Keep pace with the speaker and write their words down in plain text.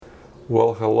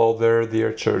Well, hello there,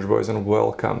 dear church boys, and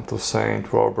welcome to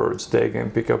St. Robert's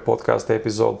Daygame Pickup Podcast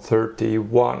episode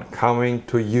 31, coming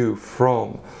to you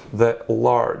from the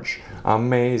large,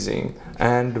 amazing,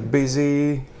 and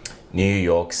busy New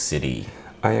York City.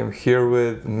 I am here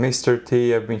with Mr.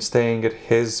 T. I've been staying at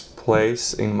his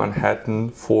place in Manhattan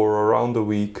for around a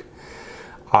week.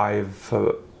 I've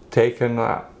taken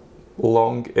a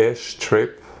long-ish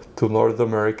trip to North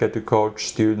America to coach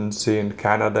students in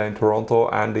Canada, in Toronto,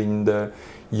 and in the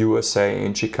USA,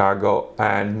 in Chicago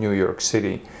and New York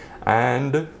City.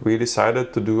 And we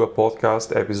decided to do a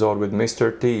podcast episode with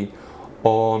Mr. T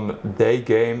on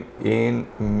Daygame in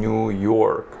New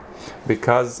York,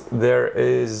 because there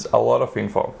is a lot of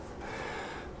info.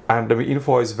 And the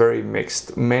info is very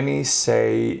mixed. Many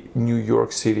say New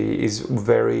York City is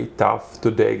very tough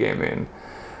to daygame in.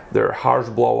 There are harsh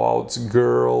blowouts,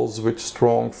 girls with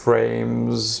strong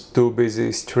frames, too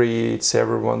busy streets,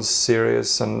 everyone's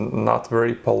serious and not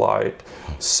very polite.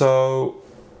 So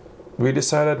we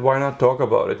decided, why not talk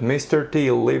about it? Mr. T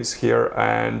lives here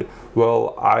and,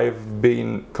 well, I've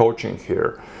been coaching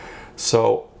here.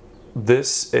 So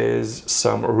this is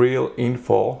some real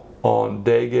info on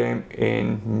Daygame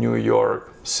in New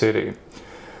York City.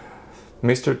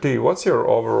 Mr. T, what's your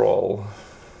overall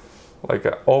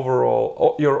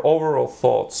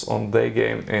thoughts on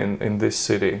Daygame in this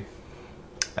city?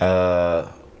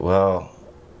 Well,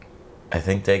 I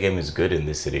think Daygame is good in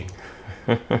this city.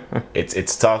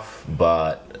 It's tough,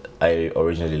 but I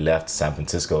originally left San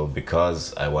Francisco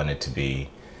because I wanted to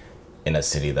be in a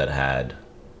city that had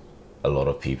a lot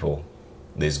of people.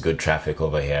 There's good traffic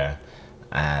over here,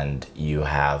 and you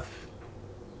have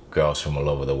girls from all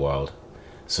over the world.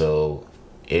 So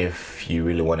if you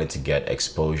really wanted to get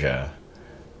exposure,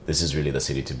 this is really the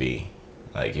city to be.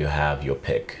 Like, you have your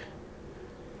pick.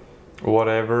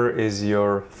 Whatever is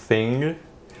your thing,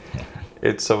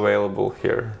 it's available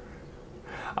here.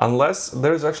 Unless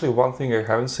there's actually one thing I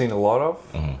haven't seen a lot of,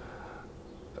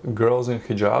 girls in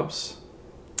hijabs.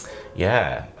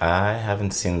 Yeah, I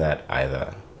haven't seen that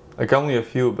either. Like only a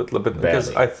few, but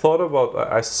because I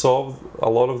saw a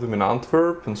lot of them in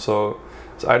Antwerp, and so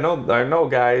I know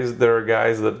guys. There are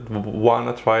guys that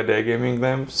wanna try daygaming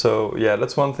them. So yeah,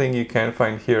 that's one thing you can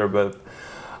find here. But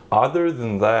other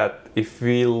than that, if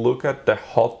we look at the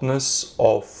hotness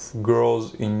of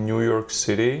girls in New York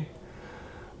City,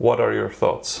 what are your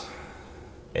thoughts?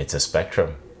 It's a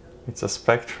spectrum. It's a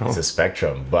spectrum. It's a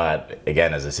spectrum. But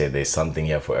again, as I say, there's something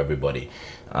here for everybody.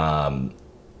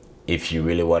 If you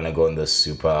really want to go in the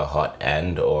super hot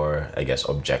end, or I guess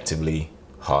objectively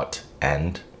hot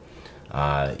end,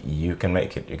 you can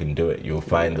make it. You can do it. You'll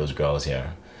find those girls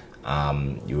here.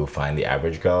 You will find the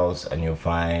average girls, and you'll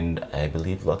find, I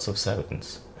believe, lots of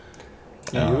sevens.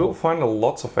 You will find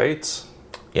lots of eights.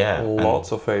 Yeah,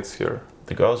 lots of eights here.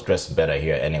 The girls dress better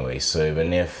here anyway. So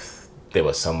even if they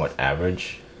were somewhat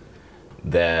average,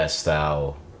 their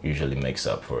style usually makes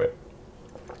up for it.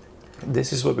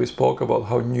 This is what we spoke about,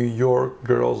 how New York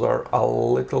girls are a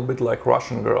little bit like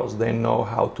Russian girls. They know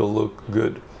how to look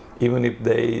good. Even if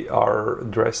they are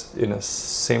dressed in a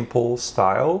simple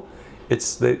style,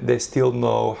 they still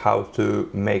know how to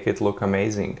make it look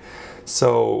amazing.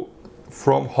 So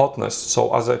from hotness,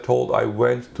 so as I told, I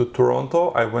went to Toronto,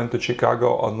 I went to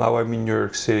Chicago, and now I'm in New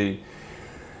York City.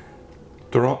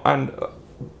 And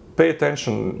pay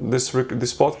attention, this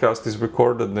podcast is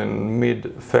recorded in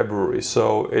mid-February,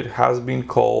 so it has been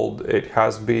cold, it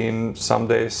has been some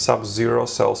days sub-zero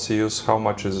Celsius. How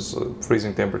much is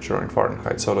freezing temperature in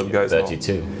Fahrenheit, so that guys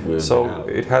 32. know? So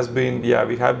it has been,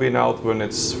 we have been out when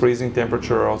it's freezing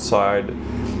temperature outside.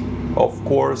 Of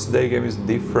course, Daygame is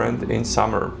different in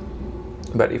summer,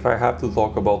 but if I have to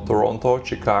talk about Toronto,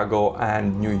 Chicago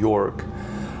and New York,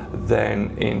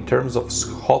 then in terms of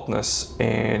hotness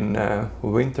in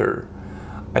winter,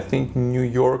 I think New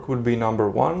York would be number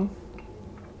one,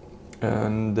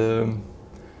 and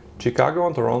Chicago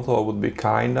and Toronto would be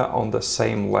kinda on the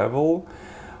same level.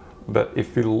 But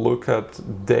if you look at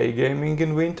daygaming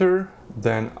in winter,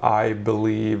 then I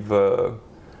believe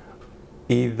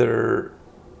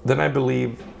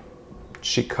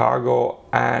Chicago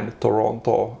and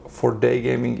Toronto for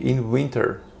daygaming in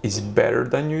winter is better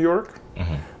than New York.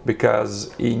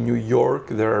 Because in New York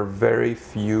there are very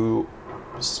few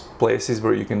places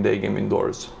where you can daygame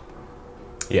indoors.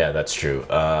 Yeah, that's true.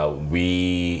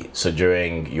 So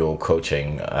during your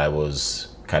coaching, I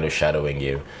was kind of shadowing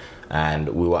you, and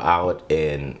we were out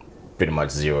in pretty much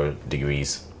 0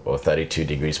 degrees or 32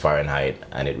 degrees Fahrenheit,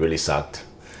 and it really sucked.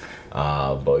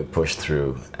 But we pushed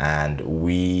through, and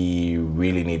we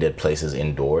really needed places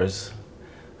indoors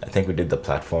I think we did the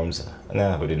platforms.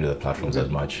 No, we didn't do the platforms as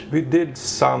much. We did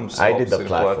some stops I did the in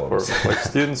platforms. Like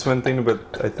students went in, but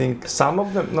I think some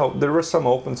of them, no, there were some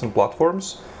opens and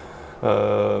platforms.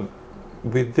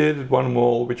 We did one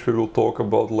mall, which we will talk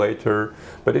about later.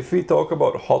 But if we talk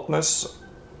about hotness,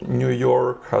 New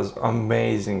York has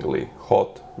amazingly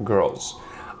hot girls.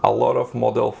 A lot of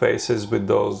model faces with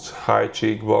those high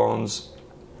cheekbones.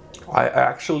 I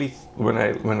actually, when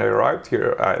I arrived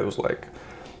here, I was like,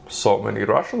 so many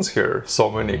Russians here,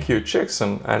 so many cute chicks,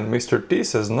 and Mr. T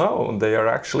says no, they are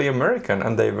actually American,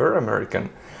 and they were American.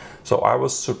 So I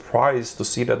was surprised to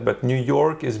see that, but New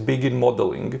York is big in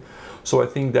modeling, so I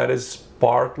think that is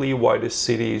partly why the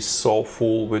city is so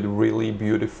full with really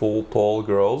beautiful, tall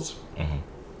girls.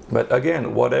 But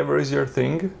again, whatever is your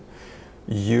thing,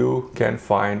 you can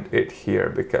find it here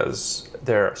because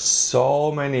there are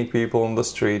so many people on the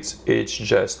streets. It's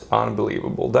just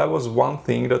unbelievable. That was one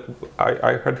thing that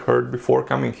I had heard before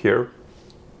coming here,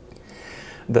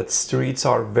 that streets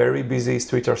are very busy,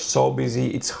 streets are so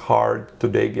busy, it's hard to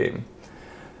day game.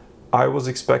 I was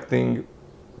expecting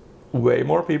way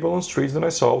more people on streets than I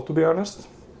saw, to be honest,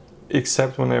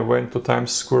 except when I went to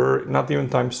Times Square, not even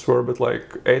Times Square, but like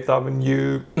 8th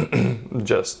Avenue,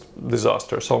 just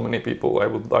disaster, so many people. I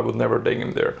would never day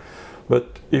game there.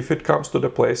 But if it comes to the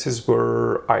places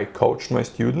where I coached my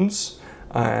students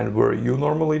and where you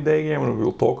normally day game, and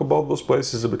we'll talk about those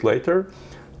places a bit later,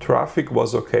 traffic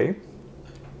was okay.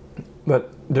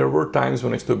 But there were times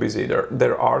when it's too busy.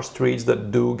 There are streets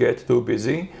that do get too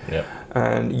busy. Yeah.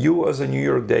 And you as a New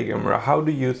York Daygamer, how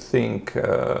do you think,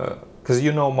 because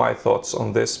you know my thoughts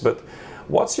on this, but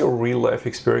what's your real life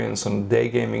experience on day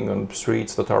gaming on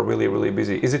streets that are really, really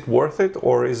busy? Is it worth it,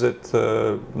 or is it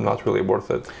not really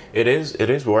worth it? It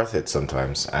is worth it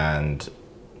sometimes, and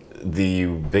the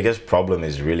biggest problem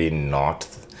is really not,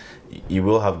 you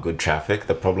will have good traffic.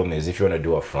 The problem is if you want to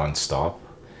do a front stop,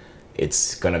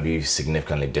 it's going to be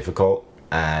significantly difficult,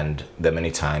 and there are many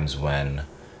times when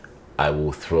I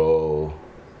will throw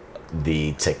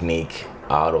the technique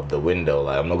out of the window.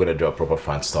 Like, I'm not going to do a proper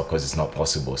front stop because it's not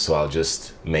possible, so I'll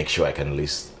just make sure I can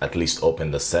at least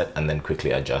open the set and then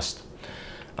quickly adjust.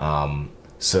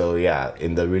 So yeah,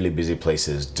 in the really busy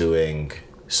places, doing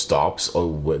stops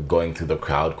or going through the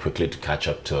crowd quickly to catch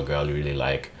up to a girl you really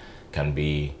like can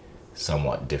be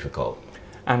somewhat difficult.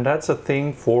 And that's a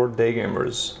thing for day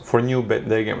gamers, for new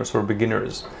day gamers, for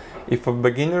beginners. If a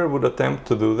beginner would attempt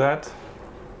to do that,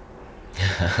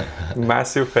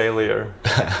 massive failure.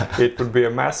 It would be a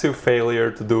massive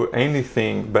failure to do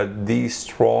anything but the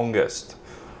strongest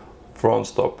front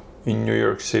stop in New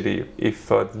York City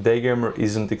if a day gamer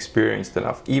isn't experienced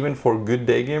enough. Even for good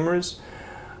day gamers,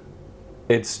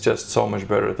 it's just so much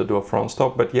better to do a front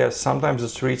stop. But yes, sometimes the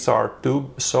streets are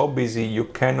so busy you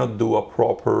cannot do a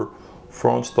proper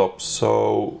front stop.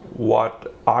 So what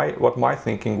my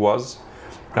thinking was,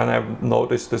 and I've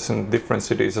noticed this in different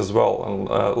cities as well,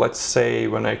 and let's say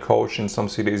when I coach in some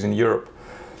cities in Europe,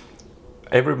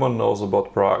 everyone knows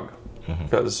about Prague,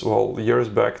 because well, years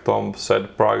back Tom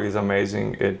said Prague is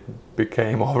amazing. It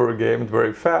became overgamed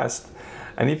very fast,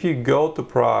 and if you go to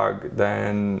Prague,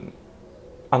 then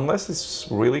unless it's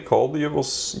really cold, you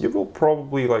will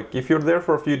probably, like, if you're there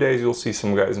for a few days, you'll see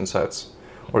some guys in sets,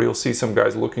 or you'll see some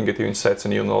guys looking at you in sets,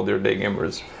 and you know they're day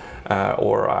gamers.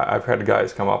 Or I've had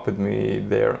guys come up with me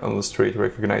there on the street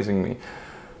recognizing me.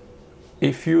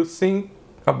 If you think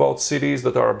about cities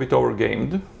that are a bit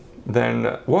overgamed,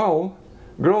 then, well,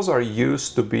 girls are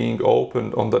used to being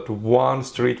opened on that one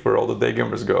street where all the day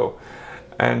gamers go.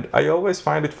 And I always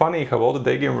find it funny how all the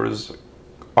day gamers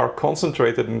are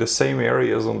concentrated in the same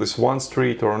areas on this one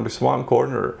street or on this one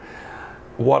corner.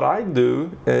 What I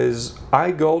do is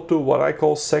I go to what I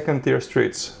call second tier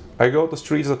streets. I go to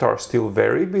streets that are still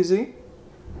very busy,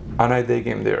 and I day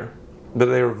game there. But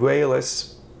they're way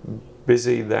less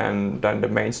busy than the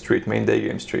main day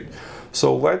game street.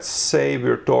 So let's say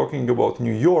we're talking about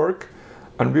New York,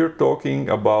 and we're talking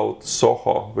about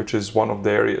Soho, which is one of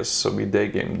the areas we day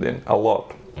gamed in a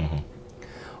lot.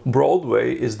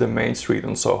 Broadway is the main street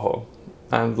in Soho,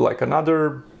 and like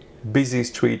another busy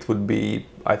street would be,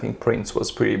 I think Prince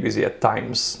was pretty busy at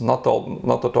times, not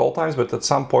at all times, but at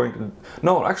some point.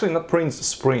 No, actually not Prince.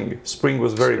 Spring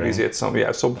was very busy at some.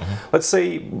 Yeah, so let's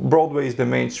say Broadway is the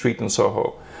main street in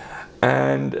Soho,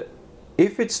 and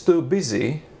if it's too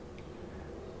busy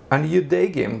and you day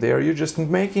game there, you're just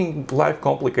making life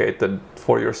complicated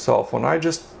for yourself. And I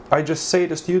just say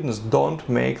to students, don't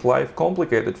make life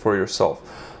complicated for yourself.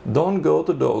 Don't go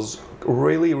to those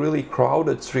really, really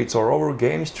crowded streets or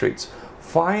overgame streets.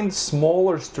 Find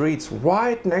smaller streets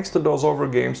right next to those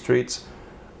overgame streets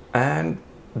and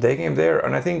day game there.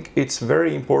 And I think it's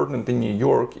very important in New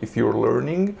York, if you're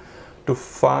learning, to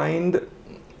find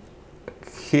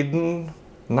hidden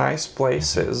nice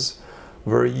places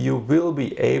where you will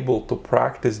be able to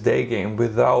practice day game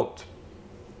without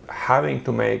having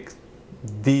to make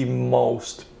the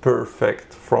most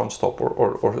perfect front stop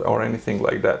or anything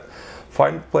like that.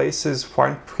 Find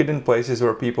hidden places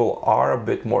where people are a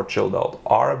bit more chilled out,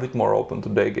 are a bit more open to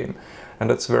day game, and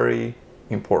that's very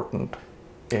important.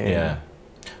 Yeah.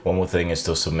 One more thing is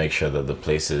to also make sure that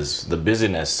the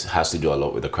busyness has to do a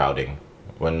lot with the crowding.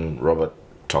 When Robert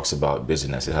talks about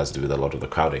busyness, it has to do with a lot of the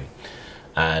crowding.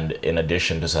 And in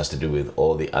addition, this has to do with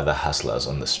all the other hustlers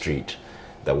on the street.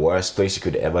 The worst place you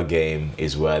could ever game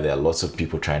is where there are lots of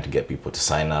people trying to get people to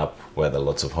sign up, where there are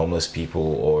lots of homeless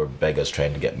people or beggars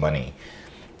trying to get money.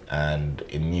 And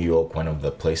in New York, one of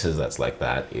the places that's like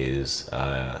that is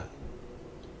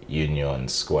Union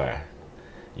Square.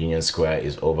 Union Square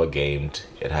is overgamed.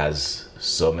 It has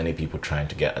so many people trying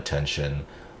to get attention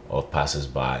of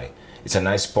passers-by. It's a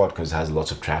nice spot because it has lots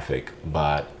of traffic,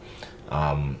 but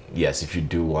yes, if you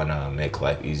do want to make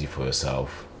life easy for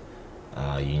yourself,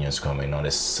 Union Square may not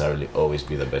necessarily always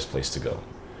be the best place to go.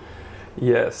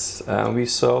 Yes, we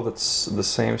saw that's the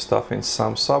same stuff in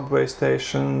some subway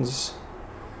stations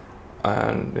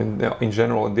and in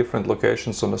general in different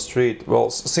locations on the street. Well,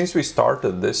 since we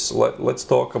started this, let's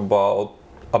talk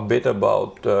a bit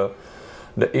about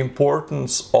the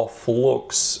importance of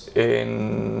looks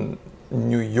in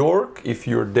New York if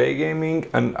you're day gaming,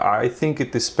 and I think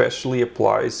it especially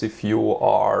applies if you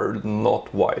are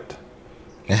not white.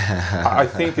 I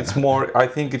think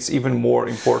it's even more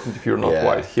important if you're not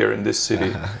white here in this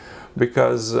city,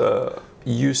 because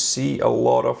you see a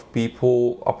lot of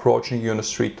people approaching you on the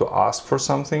street to ask for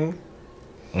something.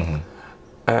 Mm-hmm.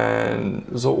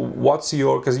 And so what's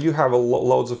because you have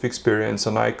loads of experience,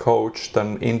 and I coached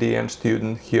an Indian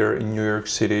student here in New York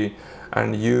City,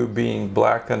 and you being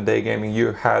black and day gaming,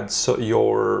 you had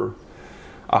your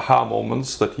aha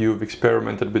moments that you've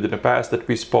experimented with in the past that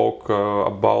we spoke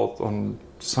about on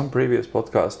some previous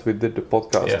podcast. We did the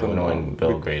podcast in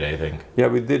Belgrade, I think. Yeah,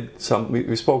 we did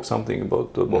we spoke something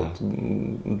about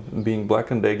being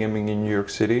black and day gaming in New York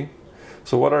City.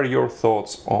 So what are your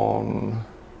thoughts on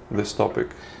this topic?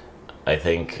 I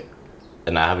think,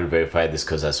 and I haven't verified this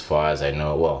because as far as I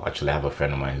know, well, actually I have a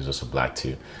friend of mine who's also black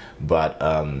too, but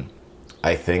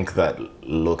I think that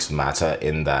looks matter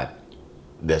in that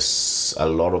there's a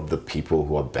lot of the people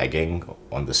who are begging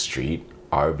on the street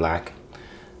are black,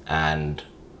 and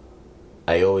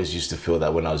I always used to feel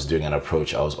that when I was doing an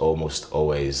approach, I was almost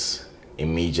always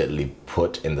immediately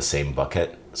put in the same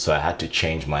bucket. So I had to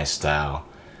change my style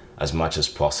as much as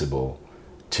possible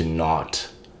to not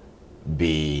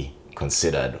be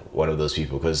considered one of those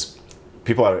people, because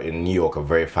people are in New York are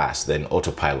very fast. They're in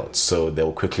autopilot, so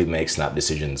they'll quickly make snap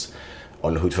decisions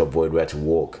on who to avoid, where to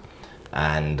walk.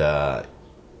 And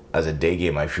as a day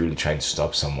game, if you're really trying to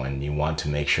stop someone, you want to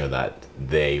make sure that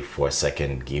they, for a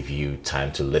second, give you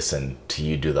time to listen to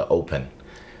you do the open.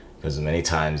 Because many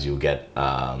times you'll get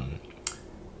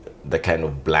the kind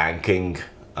of blanking,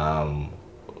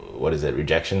 what is it,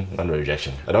 rejection? Not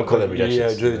rejection. I don't call it rejection.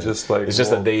 Yeah, just like... It's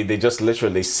just that they just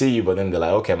literally see you, but then they're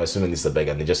like, okay, I'm assuming this is a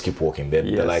beggar, and they just keep walking.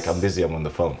 They're like, I'm busy, I'm on the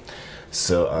phone.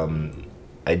 So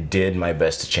I did my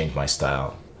best to change my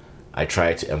style. I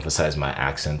try to emphasize my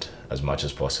accent as much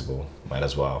as possible. Might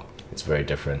as well. It's very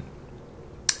different.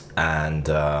 And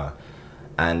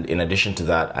in addition to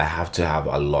that, I have to have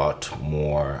a lot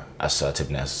more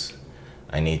assertiveness.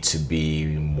 I need to be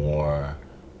more,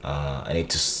 I need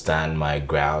to stand my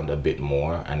ground a bit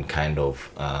more and kind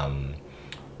of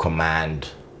command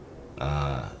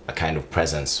a kind of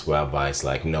presence whereby it's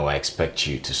like, no, I expect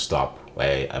you to stop.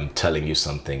 I'm telling you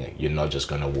something, you're not just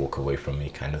going to walk away from me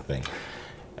kind of thing.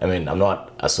 I mean, I'm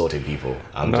not assaulting people.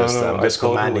 I'm just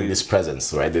commanding this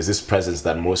presence, right? There's this presence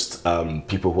that most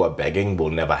people who are begging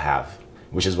will never have,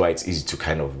 which is why it's easy to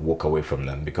kind of walk away from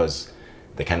them, because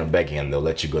they're kind of begging and they'll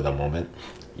let you go the moment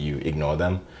you ignore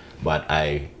them. But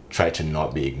I try to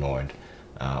not be ignored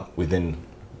within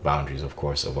boundaries, of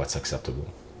course, of what's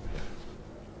acceptable.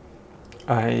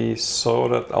 I saw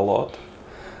that a lot,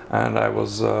 and I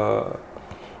was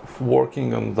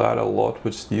working on that a lot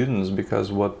with students,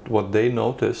 because what they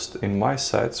noticed in my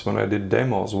sets when I did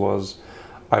demos was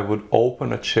I would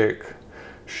open a chick,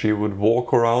 she would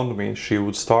walk around me, she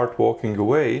would start walking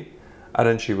away, and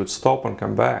then she would stop and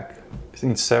come back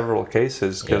in several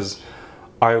cases, because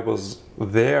I was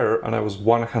there and I was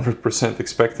 100%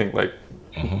 expecting, like,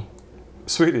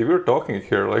 sweetie, we're talking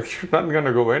here, like, you're not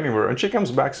gonna go anywhere. And she comes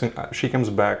back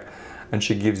and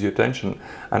she gives you attention.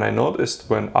 And I noticed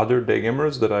when other day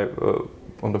gamers that I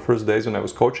on the first days when I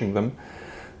was coaching them.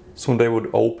 So they would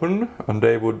open and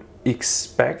they would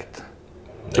expect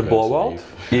the blowout,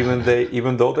 even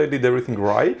though they did everything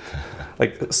right.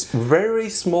 Like very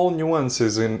small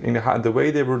nuances in the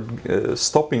way they were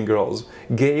stopping girls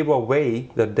gave away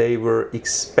that they were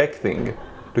expecting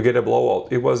to get a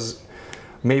blowout. It was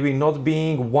maybe not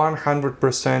being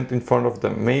 100% in front of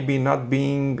them, maybe not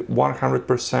being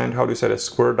 100%, how do you say it,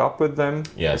 squared up with them.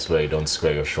 Yes, where you don't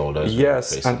square your shoulders.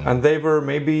 Yes, and they were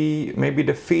maybe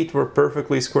the feet were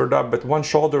perfectly squared up, but one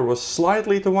shoulder was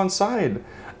slightly to one side,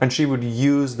 and she would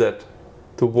use that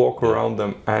to walk around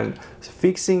them. And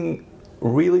fixing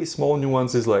really small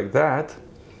nuances like that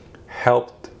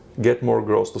helped get more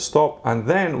girls to stop. And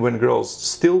then when girls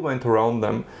still went around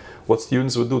them, what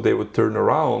students would do, they would turn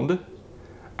around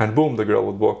and boom, the girl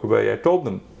would walk away. I told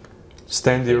them,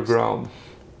 stand your ground.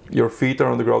 Your feet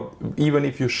are on the ground. Even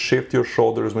if you shift your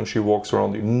shoulders when she walks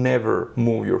around you, never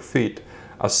move your feet.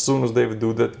 As soon as they would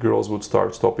do that, girls would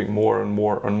start stopping more and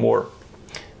more and more.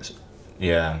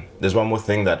 Yeah, there's one more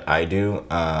thing that I do.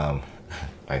 I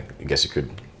guess you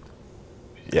could,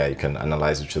 you can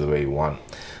analyze it to the way you want.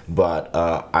 But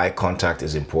eye contact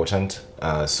is important.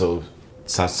 So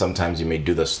sometimes you may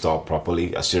do the stop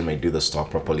properly, a student may do the stop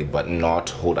properly, but not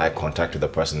hold eye contact with the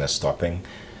person that's stopping.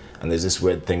 And there's this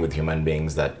weird thing with human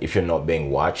beings that if you're not being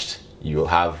watched, you're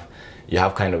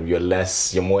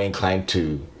more inclined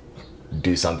to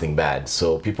do something bad.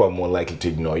 So people are more likely to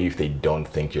ignore you if they don't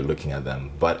think you're looking at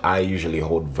them. But I usually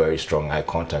hold very strong eye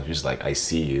contact, just like I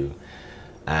see you.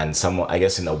 And I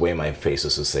guess in a way my face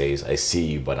also says, I see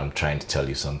you, but I'm trying to tell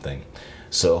you something.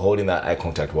 So holding that eye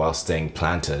contact while staying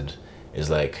planted is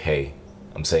like, hey,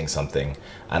 I'm saying something.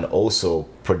 And also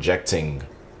projecting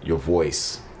your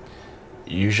voice.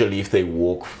 Usually if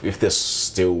they're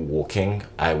still walking,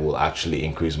 I will actually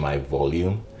increase my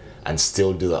volume and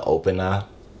still do the opener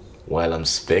while I'm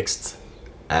fixed.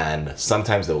 And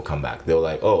sometimes they will come back. They're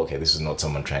like, oh, okay, this is not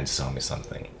someone trying to tell me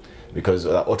something. Because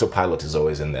autopilot is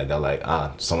always in there. They're like,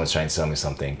 someone's trying to tell me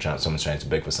something, someone's trying to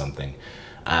beg for something.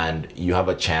 And you have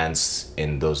a chance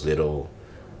in those little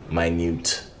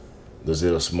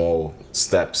small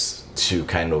steps to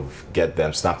kind of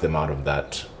snap them out of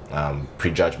that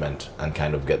prejudgment and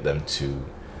kind of get them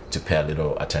to pay a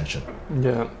little attention.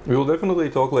 Yeah, we will definitely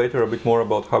talk later a bit more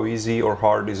about how easy or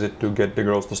hard is it to get the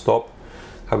girls to stop,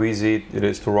 how easy it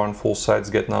is to run full sets,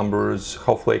 get numbers,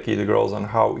 how flaky the girls, and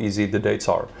how easy the dates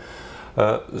are.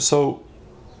 So,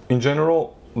 in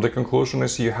general, the conclusion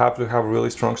is you have to have really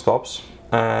strong stops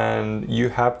and you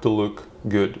have to look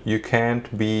good. You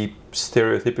can't be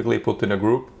stereotypically put in a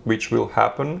group, which will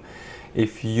happen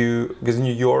because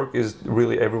New York is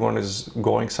really, everyone is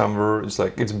going somewhere. It's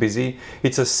like, it's busy.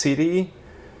 It's a city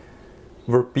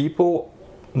where people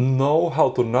know how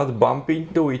to not bump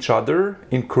into each other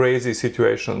in crazy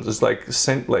situations. It's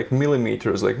like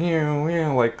millimeters,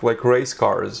 like race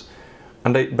cars.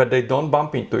 But they don't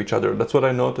bump into each other. That's what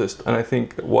I noticed. And I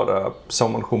think what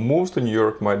someone who moves to New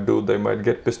York might do, they might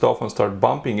get pissed off and start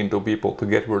bumping into people to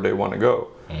get where they want to go.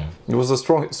 It was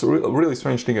it's a really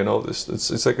strange thing I noticed.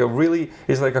 It's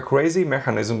like a crazy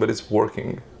mechanism, but it's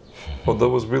working. But that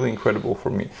was really incredible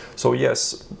for me. So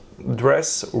yes,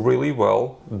 dress really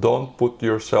well. Don't put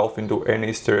yourself into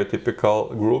any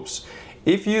stereotypical groups.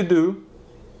 If you do,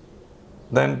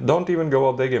 then don't even go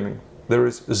out daygaming. There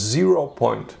is 0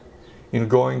 point in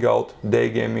going out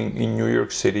daygaming in New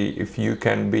York City if you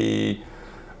can be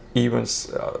even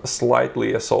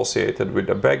slightly associated with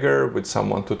a beggar, with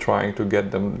someone trying to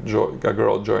get a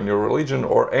girl join your religion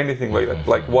or anything like that.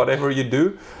 Like whatever you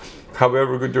do,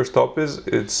 however good your stop is,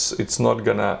 it's not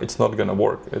gonna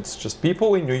work. It's just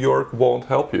people in New York won't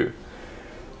help you.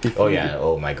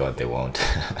 Oh my God, they won't.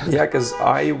 Yeah, because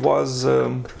I was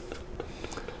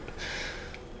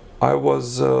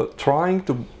trying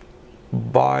to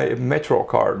buy a metro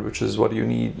card, which is what you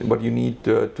need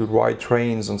to ride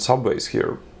trains and subways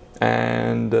here.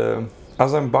 And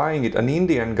as I'm buying it, an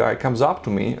Indian guy comes up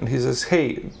to me and he says,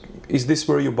 "Hey, is this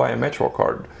where you buy a metro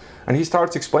card?" And he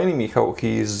starts explaining me how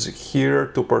he's here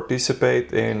to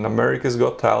participate in America's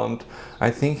Got Talent. I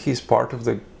think he's part of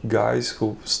the guys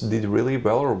who did really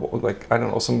well, or like, I don't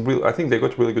know, I think they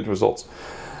got really good results.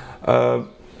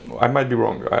 I might be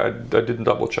wrong, I didn't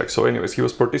double check. So anyways, he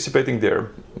was participating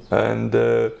there, and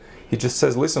he just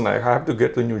says, "Listen, I have to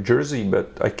get to New Jersey, but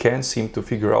I can't seem to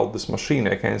figure out this machine.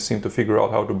 I can't seem to figure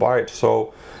out how to buy it."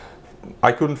 So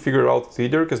I couldn't figure it out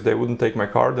either because they wouldn't take my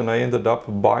card, and I ended up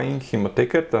buying him a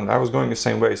ticket, and I was going the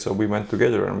same way, so we went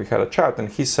together and we had a chat. And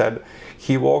he said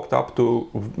he walked up to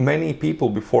many people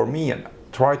before me, and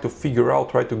try to figure out,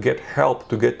 try to get help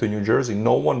to get to New Jersey.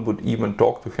 No one would even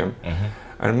talk to him.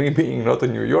 And me being not a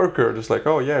New Yorker, just like,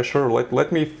 oh yeah, sure,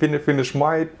 let me finish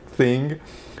my thing.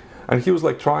 And he was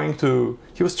like trying to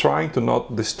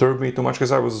not disturb me too much,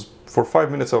 because for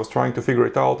 5 minutes I was trying to figure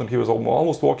it out, and he was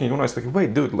almost walking on. I was like,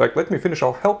 wait, dude, like, let me finish,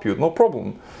 I'll help you, no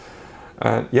problem.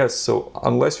 And yes, so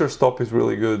unless your stop is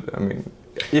really good, I mean,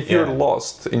 if you're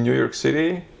lost in New York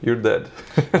City, you're dead.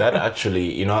 That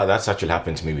actually, that's actually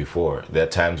happened to me before. There are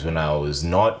times when I was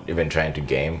not even trying to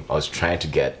game, I was trying to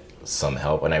get some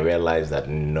help, and I realized that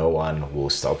no one will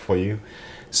stop for you.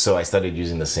 So I started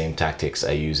using the same tactics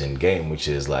I use in game, which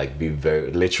is like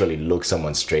literally look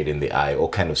someone straight in the eye or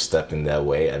kind of step in their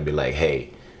way and be like,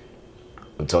 hey,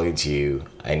 I'm talking to you,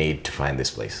 I need to find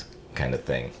this place, kind of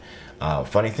thing.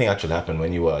 Funny thing actually happened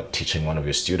when you were teaching one of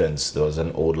your students. There was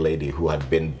an old lady who had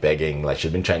been begging, like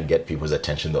she'd been trying to get people's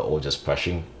attention. They're all just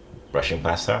brushing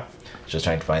past her. She was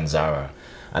trying to find Zara.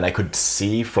 And I could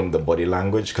see from the body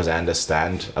language, because I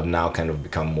understand, I've now kind of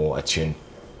become more attuned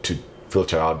to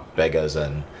filter out beggars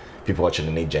and people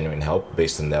actually need genuine help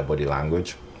based on their body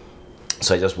language.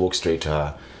 So I just walked straight to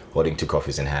her, holding 2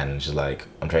 coffees in hand, and she's like,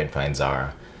 I'm trying to find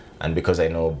Zara. And because I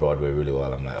know Broadway really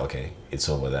well, I'm like, okay, it's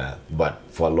over there. But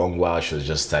for a long while, she was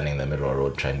just standing in the middle of the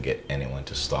road trying to get anyone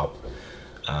to stop.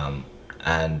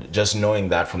 And just knowing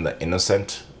that from the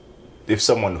innocent, if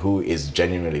someone who is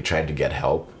genuinely trying to get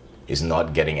help is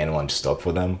not getting anyone to stop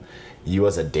for them, you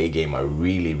as a day gamer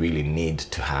really, really need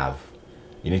to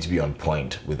be on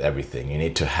point with everything. You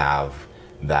need to have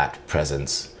that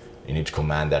presence. You need to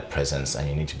command that presence, and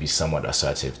you need to be somewhat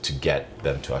assertive to get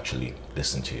them to actually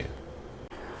listen to you.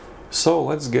 So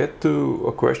let's get to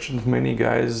a question many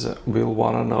guys will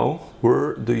want to know.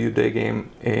 Where do you day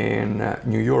game in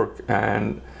New York?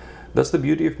 And that's the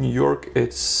beauty of New York.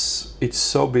 It's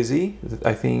so busy that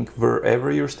I think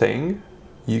wherever you're staying,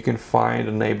 you can find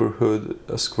a neighborhood,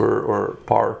 a square or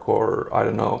park, or I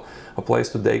don't know, a place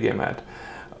to day game at.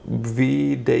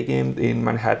 We day gamed in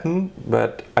Manhattan,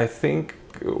 but I think,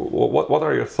 what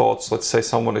are your thoughts? Let's say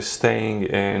someone is staying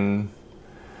in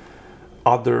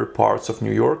other parts of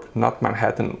New York, not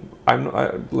Manhattan.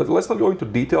 Let's not go into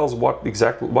details what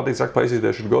exact places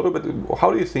they should go to, but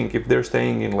how do you think, if they're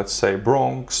staying in, let's say,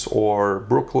 Bronx or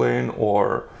Brooklyn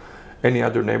or any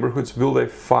other neighborhoods, will they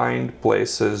find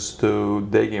places to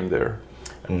day game there?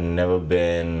 I've never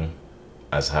been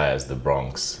as high as the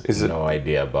Bronx. No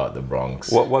idea about the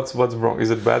Bronx. What's Bronx? Is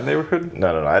it a bad neighborhood?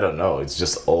 No, I don't know. It's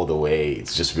just all the way.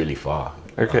 It's just really far.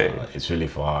 Okay. It's really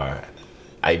far.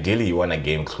 Ideally, you want a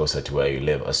game closer to where you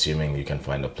live, assuming you can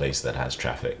find a place that has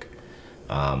traffic.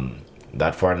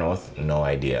 That far north, no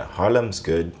idea. Harlem's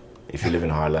good. If you live in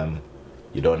Harlem,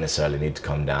 you don't necessarily need to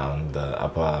come down the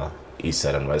upper east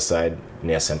side and west side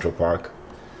near Central Park.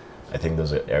 I think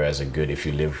those areas are good if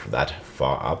you live that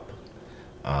far up.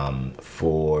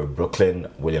 For Brooklyn,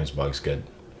 Williamsburg's good.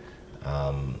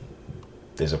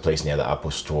 There's a place near the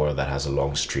Apple Store that has a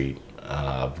long street.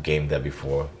 I've gamed there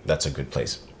before. That's a good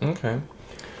place. Okay.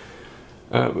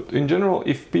 But in general,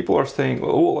 if people are staying,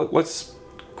 let's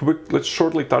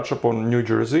shortly touch upon New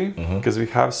Jersey, because we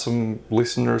have some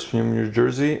listeners from New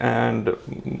Jersey, and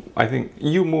I think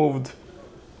you moved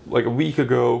like a week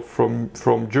ago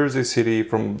from Jersey City,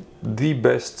 from the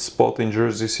best spot in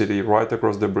Jersey City, right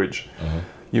across the bridge.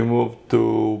 You moved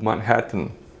to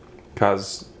Manhattan,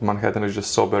 because Manhattan is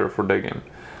just so better for day game.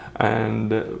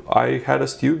 And I had a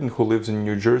student who lives in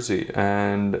New Jersey,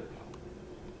 and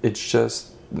it's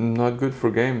just not good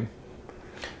for game.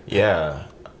 Yeah.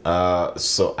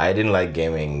 So I didn't like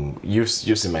gaming. You've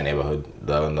seen my neighborhood,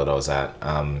 the one that I was at.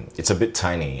 It's a bit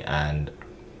tiny, and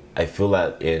I feel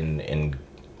that in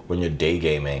when you're day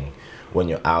gaming, when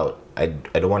you're out, I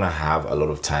don't want to have a lot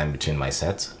of time between my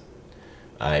sets.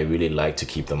 I really like to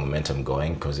keep the momentum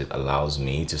going because it allows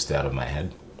me to stay out of my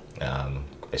head,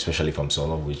 especially if I'm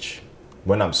solo, which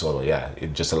when I'm solo,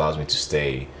 it just allows me to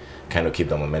stay, kind of keep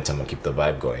the momentum and keep the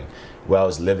vibe going. Where I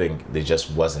was living, there just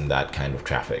wasn't that kind of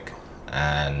traffic,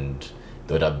 and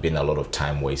there would have been a lot of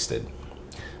time wasted.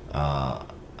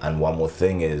 And one more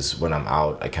thing is, when I'm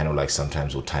out, I kind of like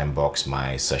sometimes will time box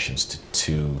my sessions to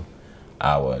 2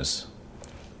 hours.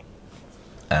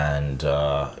 And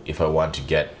if I want to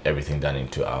get everything done in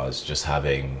 2 hours, just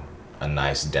having a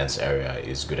nice dense area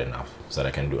is good enough so that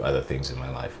I can do other things in my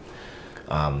life.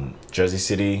 Jersey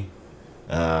City,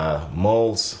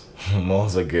 malls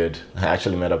are good. I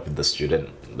actually met up with the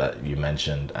student that you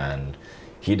mentioned, and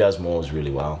he does malls really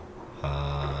well.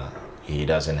 He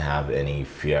doesn't have any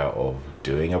fear of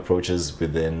doing approaches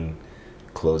within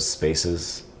closed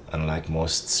spaces, unlike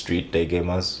most street day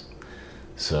gamers.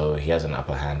 So he has an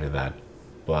upper hand with that.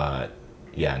 But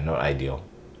yeah, not ideal.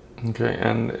 Okay,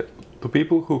 and to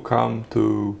people who come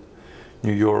to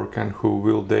New York and who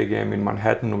will day game in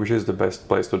Manhattan, which is the best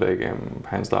place to day game,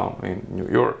 hands down, in New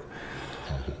York.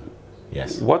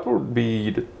 Yes. What would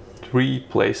be the 3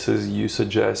 places you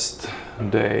suggest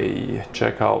they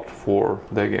check out for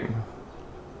day game?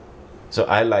 So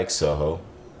I like Soho.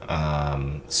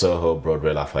 Soho,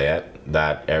 Broadway, Lafayette.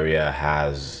 That area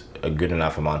has a good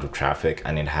enough amount of traffic,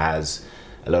 and it has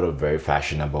a lot of very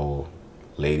fashionable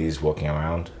ladies walking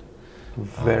around.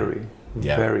 Very,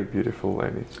 yeah. very beautiful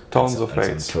ladies. Tons of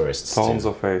and aids. some tourists Tons too.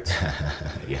 of aids.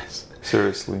 Yes.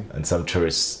 Seriously. And some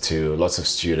tourists too. Lots of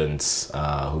students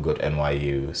who go to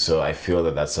NYU. So I feel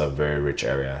that that's a very rich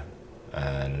area,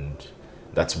 and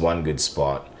that's one good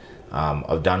spot.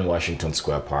 I've done Washington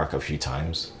Square Park a few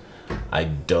times. I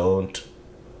don't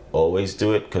always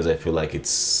do it because I feel like it's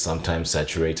sometimes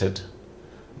saturated,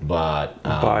 but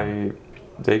By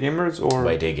day gamers or?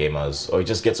 by day gamers, or it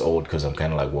just gets old because I'm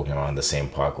kind of like walking around the same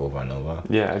park over and over.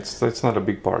 Yeah, it's not a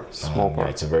big park, it's a small park.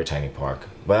 Yeah, it's a very tiny park,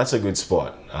 but that's a good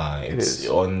spot. It's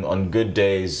on good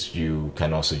days you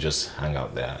can also just hang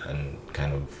out there and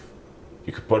kind of,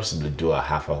 you could possibly do a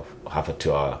half a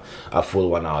 2 hour, a full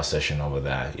 1 hour session over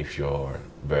there if you're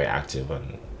very active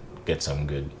and get some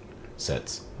good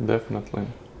sets. Definitely.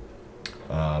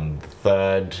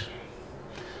 Third,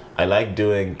 I like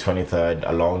doing 23rd,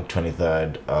 along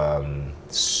 23rd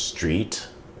Street.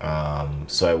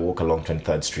 So I walk along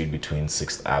 23rd Street between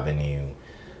 6th Avenue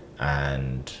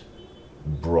and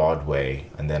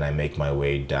Broadway, and then I make my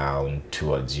way down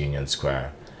towards Union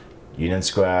Square. Union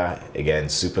Square, again,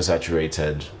 super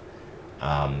saturated.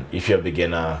 If you're a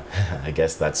beginner, I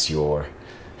guess it's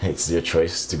your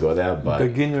choice to go there, but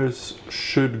beginners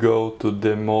should go to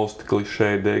the most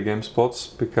cliche day game spots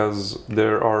because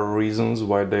there are reasons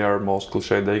why they are most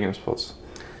cliche day game spots.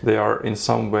 They are in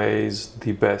some ways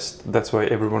the best. That's why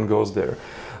everyone goes there.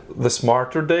 The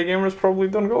smarter day gamers probably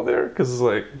don't go there because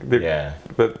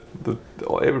but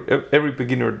every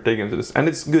beginner day games is, and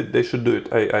it's good. They should do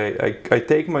it. I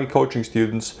take my coaching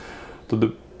students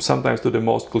to sometimes to the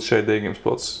most cliche day game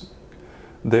spots.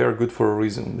 They are good for a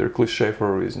reason. They're cliche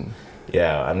for a reason.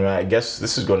 Yeah, I mean, I guess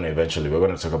this is going to eventually, we're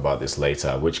going to talk about this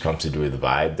later, which comes to do with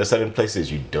vibe. There's certain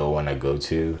places you don't want to go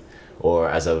to,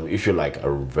 or if you're like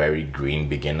a very green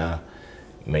beginner,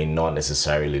 may not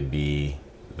necessarily be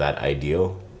that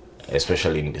ideal,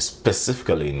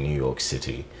 specifically in New York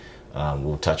City.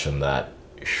 We'll touch on that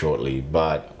shortly,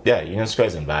 but yeah, Union Square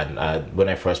isn't bad. When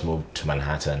I first moved to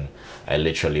Manhattan, I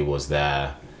literally was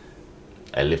there.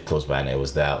 I lived close by and I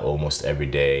was there almost every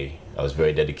day. I was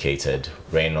very dedicated,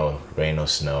 rain or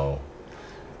snow.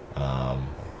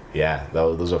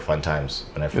 Those were fun times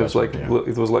when I first moved here.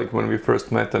 It was like when we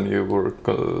first met and you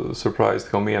were surprised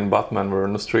how me and Batman were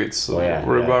in the streets.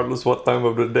 Regardless what time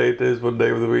of the day it is, what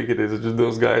day of the week it is, it's just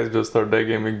those guys just start day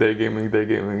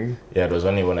gaming. Yeah, it was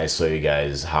only when I saw you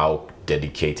guys how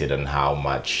dedicated and how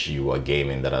much you were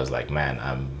gaming that I was like,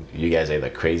 man, you guys are either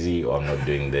crazy or I'm not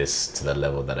doing this to the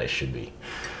level that I should be.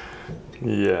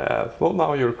 Yeah, well,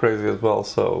 now you're crazy as well,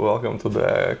 so welcome to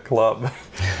the club.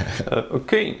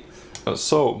 Okay,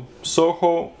 so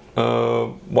Soho,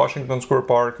 Washington Square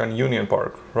Park, and Union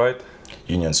Park, right?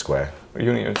 Union Square,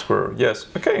 yes.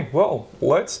 Okay, well,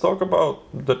 let's talk about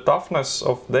the toughness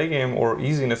of day game or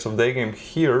easiness of day game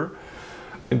here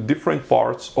in different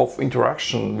parts of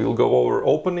interaction. We'll go over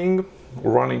opening,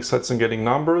 running sets and getting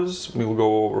numbers. We'll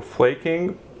go over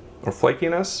flaking or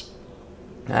flakiness,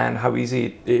 and how easy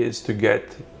it is to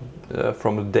get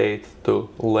from a date to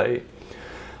lay.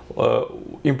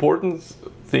 Important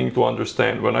thing to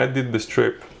understand, when I did this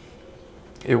trip,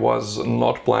 it was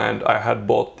not planned. I had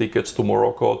bought tickets to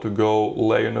Morocco to go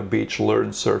lay on a beach,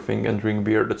 learn surfing and drink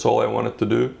beer. That's all I wanted to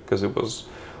do because it was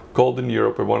cold in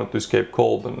Europe. I wanted to escape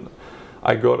cold, and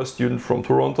I got a student from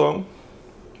Toronto.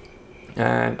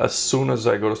 And as soon as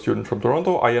I got a student from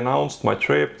Toronto, I announced my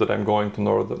trip that I'm going to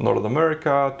North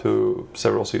America, to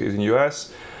several cities in the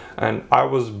US, and I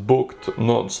was booked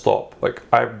non-stop. Like,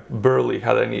 I barely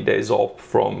had any days off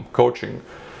from coaching,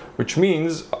 which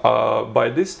means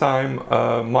by this time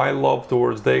my love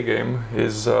towards day game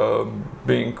is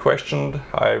being questioned.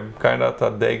 I'm kind of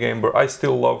at day game, but I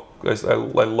still love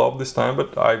this time,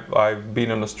 but I've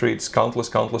been on the streets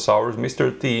countless hours.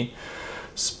 Mr. T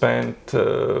spent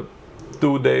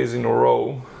 2 days in a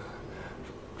row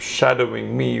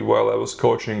shadowing me while I was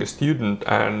coaching a student,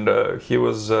 and he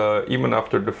was even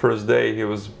after the first day he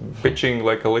was bitching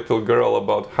like a little girl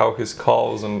about how his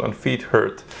calves and feet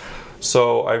hurt.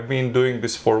 So I've been doing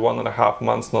this for 1.5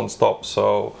 months non-stop.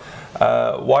 So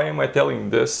why am I telling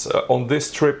this? On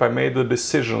this trip I made the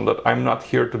decision that I'm not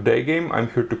here to day game, I'm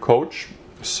here to coach.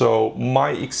 So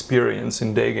my experience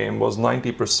in day game was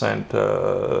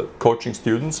 90% coaching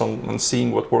students and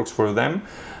seeing what works for them,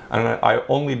 and I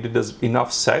only did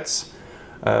enough sets,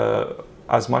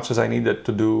 as much as I needed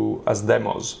to do as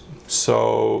demos.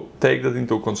 So take that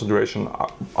into consideration.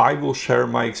 I will share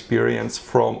my experience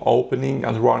from opening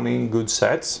and running good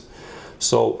sets.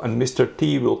 So, and Mr.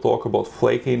 T will talk about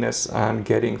flakiness and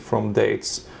getting from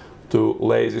dates to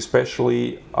lays,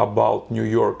 especially about New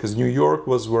York, because New York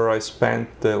was where I spent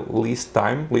the least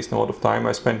amount of time.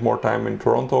 I spent more time in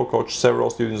Toronto, coached several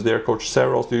students there, coached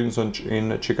several students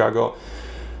in Chicago.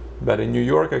 But in New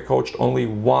York, I coached only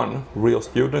one real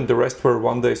student. The rest were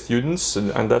one-day students,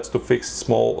 and that's to fix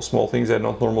small things. I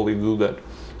don't normally do that.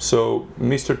 So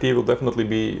Mr. T will definitely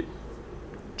be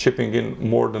chipping in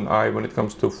more than I when it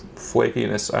comes to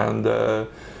flakiness and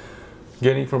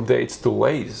getting from dates to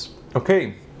lays.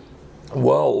 Okay,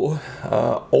 well,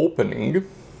 opening.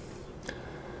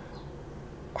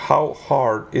 How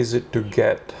hard is it to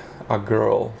get a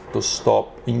girl to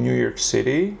stop in New York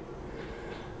City?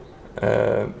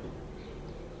 I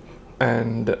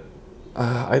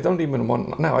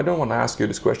don't want to ask you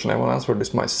this question. I want to answer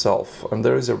this myself, and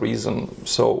there is a reason.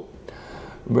 So,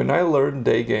 when I learned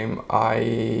day game,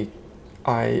 I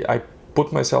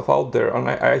put myself out there, and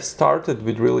I started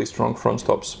with really strong front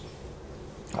stops.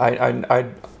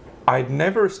 I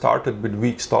never started with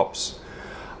weak stops.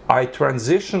 I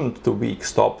transitioned to weak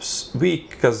stops.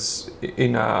 Weak because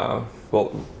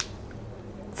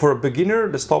for a beginner,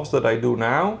 the stops that I do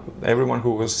now, everyone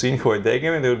who has seen who I day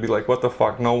game, they would be like, what the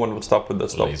fuck, no one would stop with that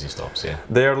stop. Lazy stops, yeah.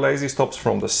 They are lazy stops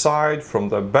from the side, from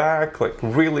the back, like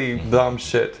really dumb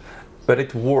shit. But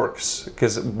it works,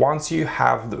 because once you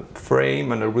have the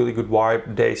frame and a really good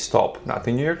vibe, they stop. Not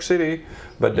in New York City,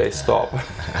 but they stop.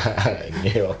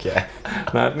 New York, yeah.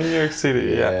 Not in New York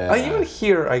City, yeah. Even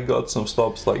here, I got some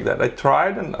stops like that. I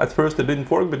tried, and at first it didn't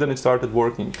work, but then it started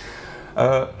working.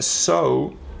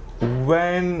 So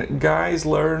when guys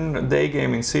learn day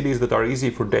game in cities that are easy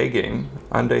for day game,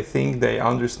 and they think they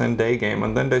understand day game,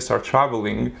 and then they start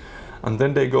traveling, and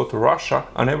then they go to Russia,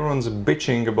 and everyone's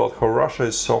bitching about how Russia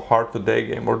is so hard to day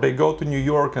game, or they go to New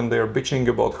York and they're bitching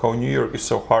about how New York is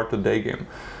so hard to day game.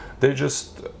 They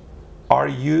just are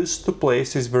used to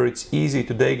places where it's easy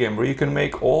to day game, where you can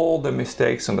make all the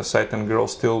mistakes on the set and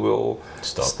girls still will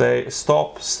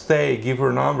stay, give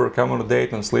her number, come on a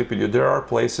date and sleep with you. There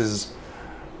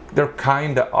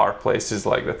kinda are places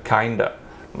like that, kinda.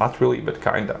 Not really, but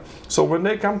kinda. So when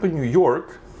they come to New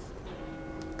York,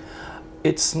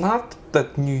 it's not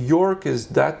that New York is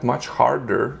that much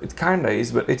harder, it kinda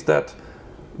is, but it's that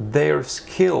their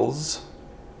skills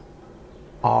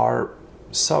are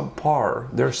subpar.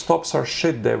 Their stops are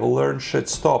shit, they will learn shit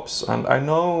stops. And I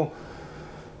know,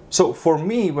 so for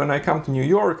me, when I come to New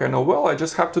York, I know, well, I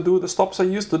just have to do the stops I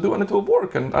used to do and it will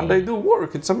work, and they do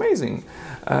work, it's amazing.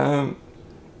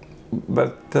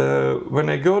 But when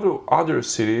I go to other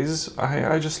cities,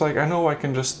 I just like, I know I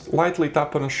can just lightly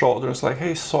tap on the shoulder. It's like,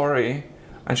 hey, sorry.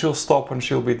 And she'll stop and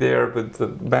she'll be there with the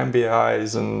Bambi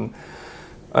eyes. And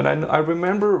I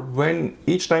remember when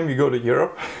each time you go to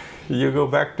Europe, you go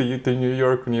back to New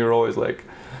York and you're always like,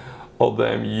 oh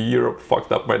damn, Europe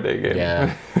fucked up my day game.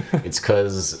 Yeah, it's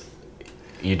because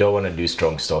you don't want to do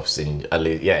strong stops in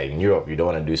Europe. You don't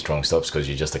want to do strong stops because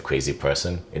you're just a crazy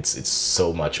person. It's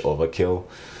so much overkill.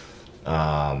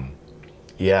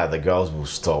 The girls will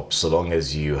stop so long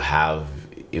as you have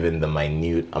even the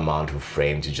minute amount of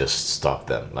frame to just stop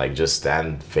them. Like just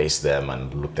stand, face them,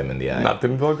 and look them in the eye. Not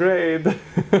in Belgrade.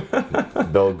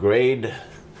 Belgrade,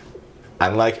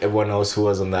 unlike everyone else who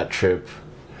was on that trip,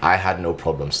 I had no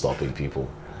problem stopping people,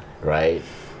 right?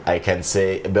 I can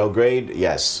say Belgrade,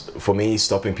 yes, for me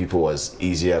stopping people was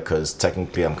easier because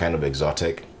technically I'm kind of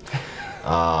exotic.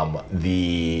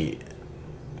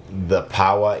 The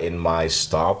power in my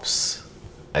stops,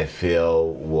 I feel,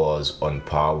 was on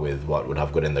par with what would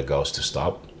have gotten the girls to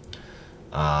stop.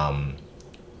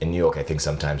 In New York, I think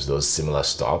sometimes those similar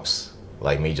stops,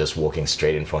 like me just walking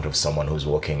straight in front of someone who's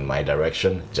walking in my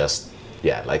direction,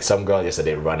 like some girl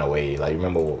yesterday ran away. Like,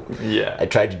 remember, I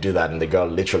tried to do that and the girl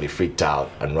literally freaked out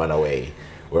and ran away.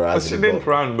 Whereas she didn't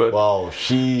run, but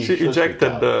she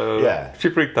ejected she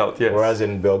freaked out, yes. Whereas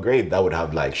in Belgrade, that would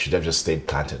have should have just stayed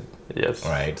planted. Yes.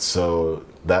 Right. So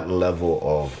that level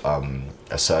of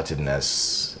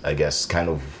assertiveness, I guess,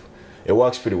 it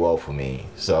works pretty well for me.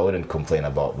 So I wouldn't complain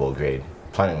about Belgrade.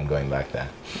 Planning on going back there.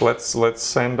 Let's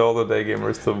send all the day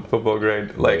gamers to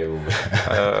Belgrade.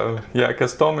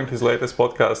 Because Tom in his latest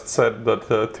podcast said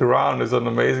that Tehran is an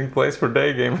amazing place for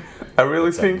day game. I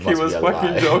really think he was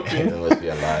fucking joking. It must be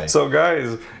a lie. So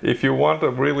guys, if you want a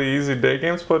really easy day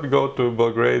game spot, go to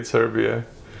Belgrade, Serbia.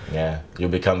 Yeah, you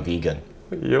become vegan.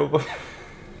 You'll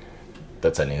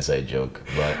That's an inside joke,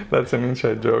 but That's an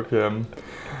inside joke, yeah.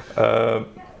 Uh,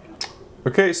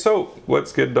 okay, so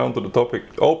let's get down to the topic.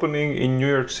 Opening in New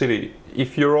York City.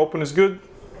 If your open is good,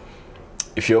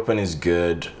 if your open is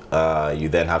good, you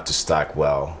then have to stack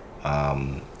well.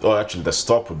 Or actually, the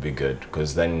stop would be good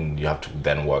because then you have to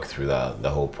then work through the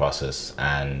whole process,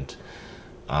 and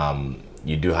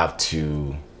you do have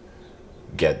to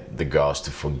get the girls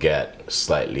to forget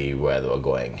slightly where they were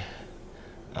going.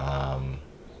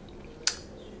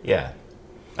 Yeah,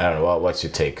 I don't know. What's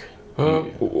your take? I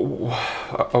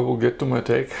will get to my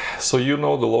take. So you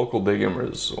know the local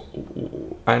daygamers,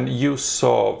 and you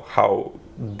saw how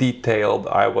detailed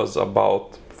I was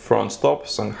about front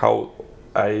stops and how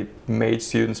I made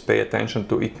students pay attention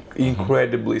to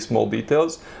incredibly small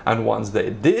details. And once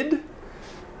they did,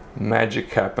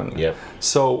 magic happened. Yep.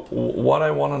 So what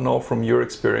I want to know from your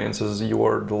experiences, you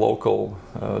are the local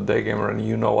daygamer and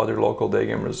you know other local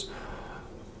daygamers.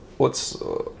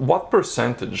 What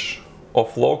percentage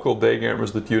of local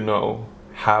daygamers that you know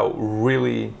have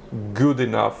really good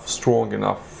enough, strong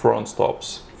enough front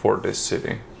stops for this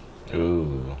city?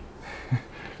 Ooh.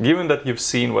 Given that you've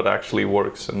seen what actually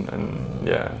works and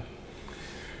yeah.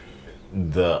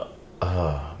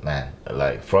 Man,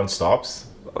 like front stops?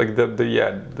 Like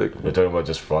We're talking about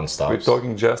just front stops. We're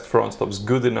talking just front stops,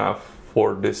 good enough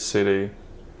for this city,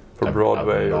 for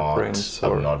Broadway or Prince.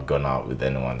 I've not gone out with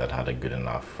anyone that had a good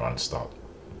enough front stop.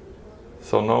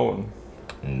 So no one?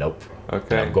 Nope.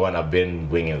 Okay. I've been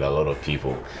winging with a lot of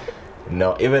people.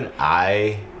 No, even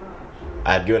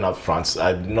I'd given up fronts.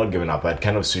 I'd not given up. I'd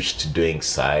kind of switched to doing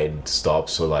side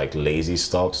stops, so like lazy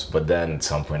stops. But then at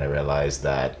some point I realized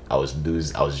that I was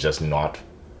just not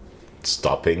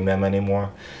stopping them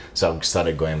anymore. So I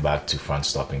started going back to front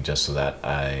stopping just so that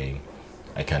I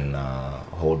can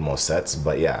hold more sets.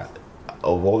 But yeah,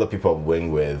 of all the people I've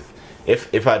winged with,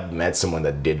 if I'd met someone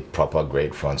that did proper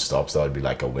great front stops, that would be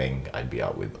like a wing I'd be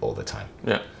out with all the time.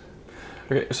 Yeah.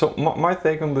 Okay. So my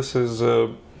take on this is,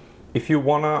 if you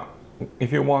want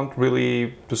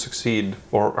really to succeed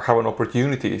or have an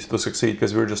opportunity to succeed,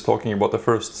 because we're just talking about the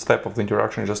first step of the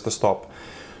interaction, just to stop,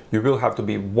 you will have to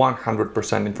be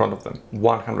 100% in front of them,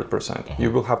 100%. Mm-hmm.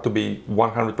 You will have to be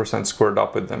 100% squared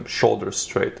up with them, shoulders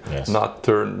straight, yes. Not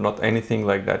turn, not anything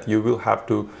like that. You will have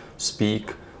to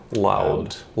speak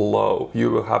loud, low.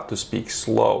 You will have to speak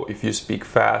slow. If you speak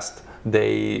fast,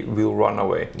 they will run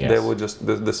away. Yes. They will just,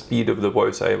 the speed of the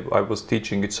voice I was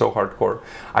teaching, it's so hardcore.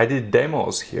 I did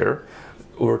demos here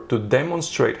or to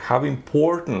demonstrate how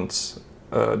important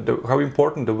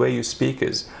the way you speak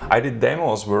is. I did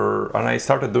demos and I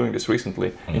started doing this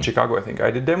recently in Chicago, I think.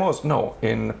 I did demos,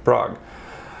 in Prague,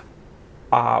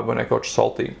 when I coached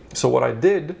Salty. So what I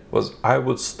did was I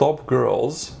would stop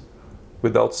girls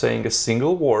without saying a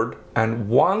single word, and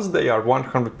once they are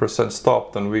 100%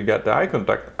 stopped and we get the eye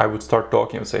contact, I would start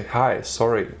talking and say, "Hi,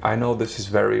 sorry, I know this is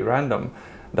very random,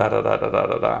 da da da da da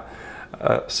da da."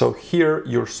 So here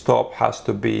your stop has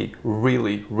to be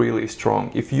really, really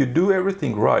strong. If you do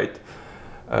everything right,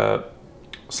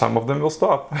 some of them will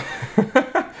stop.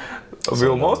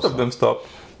 Will most of them stop?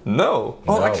 No.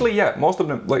 Oh, actually, yeah, most of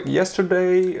them. Like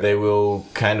yesterday, they will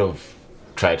kind of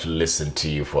try to listen to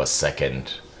you for a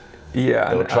second.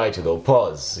 Yeah. They'll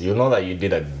pause. You know that you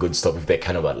did a good stop if they're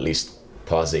kind of at least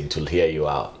pausing to hear you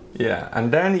out. Yeah,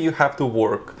 and then you have to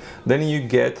work. Then you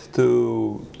get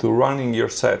to running your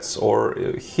sets, or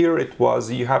here it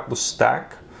was, you have to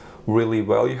stack really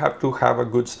well. You have to have a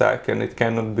good stack, and it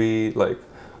cannot be like,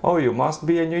 oh, you must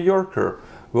be a New Yorker.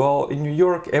 Well, in New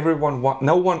York,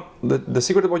 the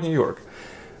secret about New York,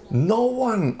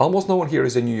 almost no one here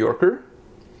is a New Yorker,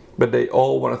 but they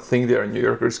all want to think they are New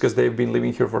Yorkers because they've been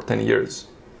living here for 10 years.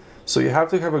 So you have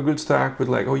to have a good stack with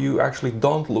like, oh, you actually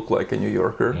don't look like a New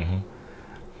Yorker. Mm-hmm.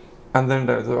 And then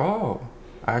they say, oh,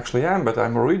 I actually am, but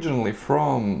I'm originally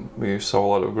we saw a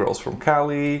lot of girls from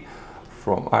Cali,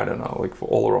 from, I don't know, like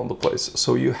all around the place.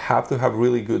 So you have to have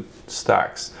really good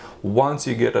stacks. Once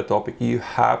you get a topic, you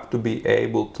have to be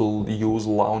able to use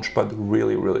Launchpad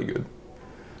really, really good.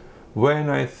 When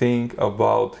I think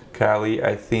about Cali,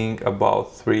 I think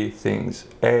about three things: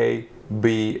 A,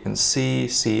 B, and C.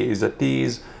 C is a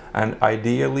tease, and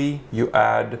ideally you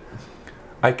add,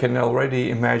 I can already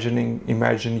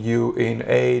imagine you in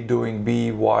A doing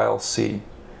B while C.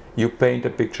 You paint a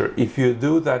picture. If you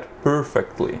do that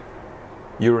perfectly,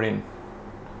 you're in.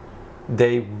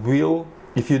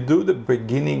 If you do the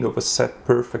beginning of a set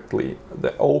perfectly,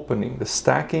 the opening, the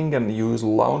stacking, and use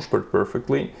Launchpad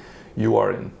perfectly, you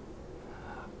are in.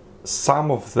 Some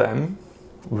of them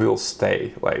will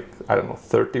stay, like, I don't know,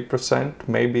 30%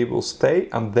 maybe will stay,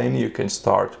 and then you can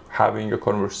start having a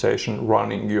conversation,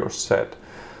 running your set.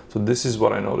 So this is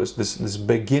what I noticed. This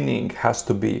beginning has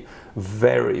to be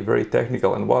very, very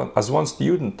technical. And as one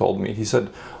student told me, he said,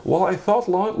 well, I thought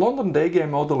London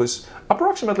Daygame model is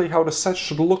approximately how the set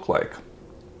should look like.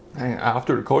 And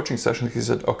after the coaching session, he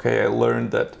said, okay, I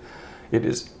learned that it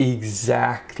is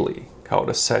exactly how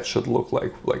the set should look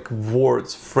like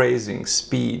words, phrasing,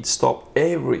 speed, stop,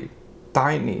 every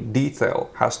tiny detail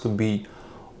has to be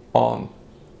on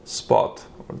spot.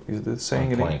 Or is it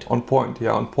saying on point? On point,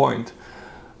 yeah, on point,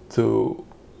 to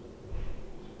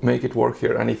make it work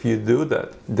here. And if you do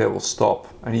that, they will stop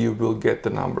and you will get the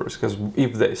numbers. Because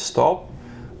if they stop,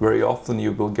 very often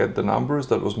you will get the numbers.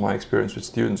 That was my experience with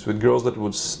students. With girls that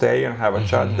would stay and have a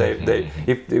chat,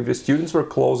 if the students were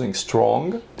closing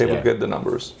strong, they would get the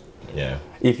numbers. Yeah.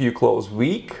 If you close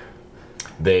weak,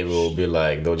 they will be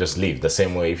like, they'll just leave. The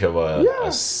same way if you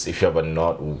have a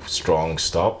not strong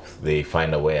stop, they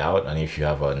find a way out, and if you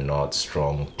have a not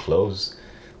strong close,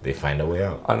 they find a way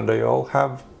out. And they all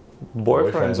have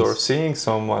boyfriends or seeing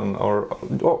someone, or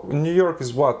New York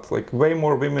is what, like way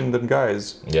more women than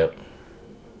guys. Yep.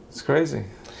 It's crazy.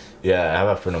 Yeah, I have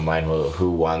a friend of mine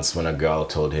who once, when a girl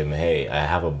told him, hey, I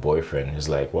have a boyfriend, he's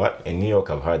like, what? In New York,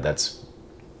 I've heard that's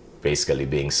basically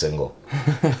being single.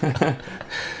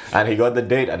 And he got the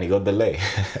date and he got the lay.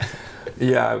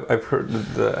 Yeah, I've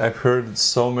heard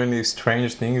so many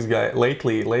strange things, guys.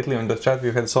 Lately on the chat,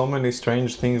 we've had so many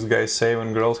strange things guys say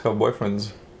when girls have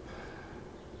boyfriends.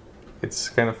 It's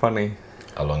kind of funny.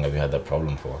 How long have you had that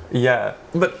problem for? Yeah,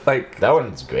 but like that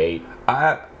one's great.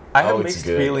 I have mixed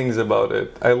feelings about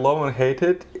it. I love and hate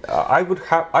it.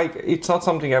 It's not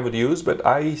something I would use, but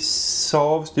I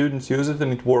saw students use it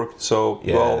and it worked. So,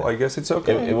 yeah. Well, I guess it's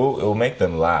okay. It will make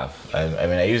them laugh. I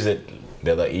mean, I used it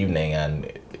the other evening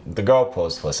and the girl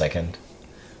paused for a second.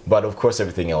 But of course,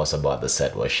 everything else about the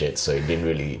set was shit. So it didn't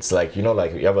really, it's like,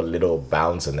 like you have a little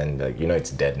bounce and then like,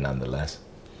 it's dead nonetheless.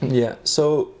 Yeah.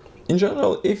 So in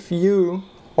general, if you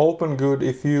open good,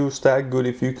 if you stack good,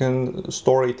 if you can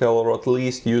storytell or at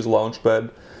least use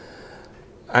launchpad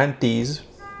and tease,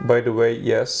 by the way,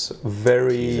 yes,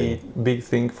 very big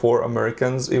thing for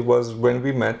Americans. It was when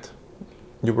we met,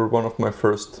 you were one of my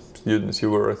first students,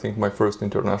 you were, I think, my first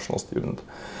international student,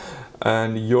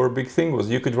 and your big thing was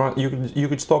you could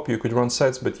run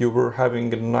sets, but you were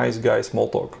having a nice guy small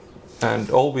talk, and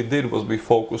all we did was we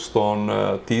focused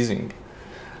on teasing.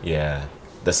 Yeah.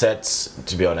 The sets,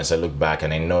 to be honest, I look back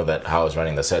and I know that how I was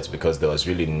running the sets because there was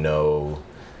really no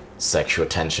sexual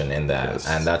tension in that. Yes.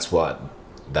 And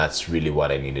that's really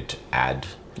what I needed to add.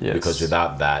 Yes. Because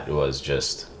without that, it was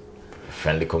just a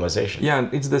friendly conversation. Yeah,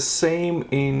 and it's the same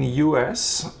in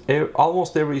US.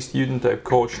 Almost every student I've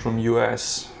coached from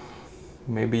US,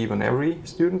 maybe even every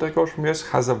student I coach from US,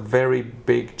 has a very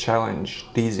big challenge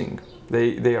teasing.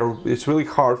 It's really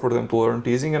hard for them to learn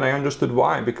teasing, and I understood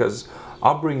why, because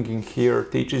upbringing here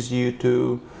teaches you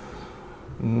to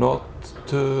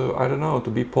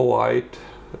be polite,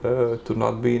 to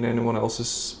not be in anyone else's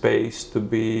space, to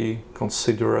be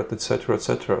considerate, etc.,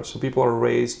 etc. So people are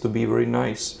raised to be very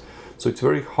nice. So it's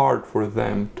very hard for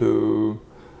them to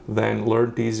then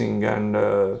learn teasing and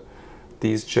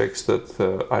tease chicks that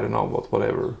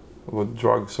with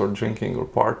drugs or drinking or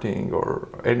partying or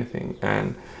anything.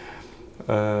 And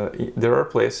there are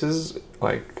places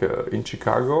like in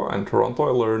Chicago and Toronto,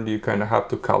 I learned you kind of have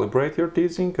to calibrate your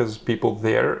teasing because people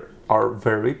there are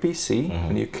very PC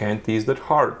and you can't tease that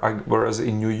hard. Whereas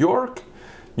in New York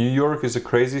is a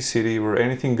crazy city where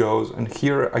anything goes, and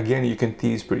here again you can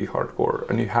tease pretty hardcore,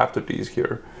 and you have to tease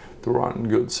here to run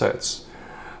good sets.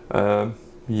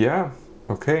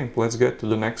 Okay, let's get to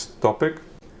the next topic.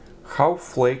 How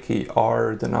flaky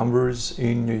are the numbers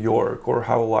in New York, or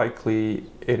how likely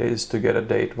it is to get a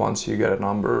date once you get a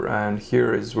number? And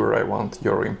here is where I want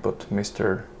your input,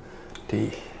 Mr.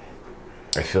 T.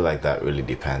 I feel like that really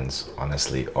depends,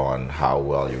 honestly, on how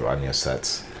well you run your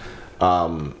sets.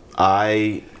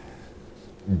 I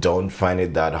don't find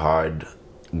it that hard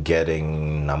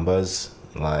getting numbers.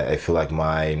 I feel like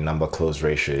my number close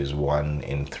ratio is 1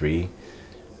 in 3,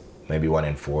 maybe 1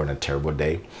 in 4 on a terrible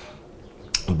day.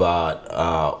 But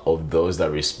of those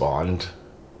that respond,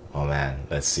 oh man,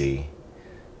 let's see.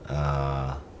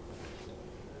 I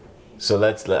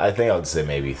think I would say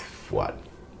maybe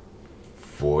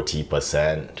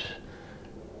 40%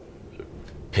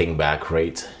 ping back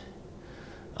rate.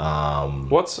 I'm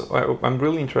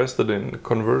really interested in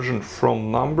conversion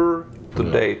from number to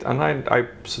date, and I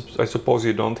suppose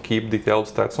you don't keep detailed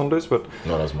stats on this, but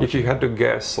not as much. If you had to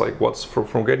guess, like what's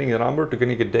from getting a number to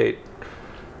getting a date?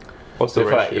 What's So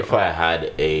the ratio? if I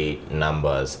had 8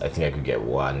 numbers, I think I could get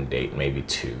 1 date, maybe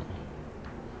 2.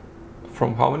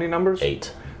 From how many numbers?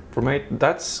 8. From 8.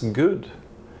 That's good.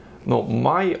 No,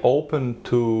 my open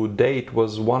to date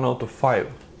was 1 out of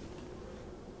 5.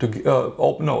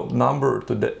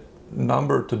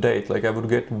 Number to date. Like I would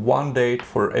get 1 date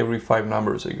for every 5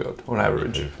 numbers I got on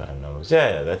average. Every 5 numbers.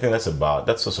 Yeah, I think that's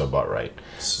also about right.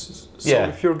 So Yeah.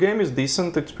 if your game is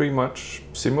decent, it's pretty much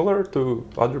similar to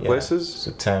other places.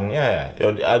 So 10,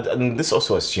 and this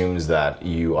also assumes that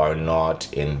you are not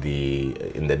in the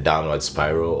downward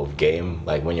spiral of game.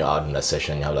 Like when you're out in a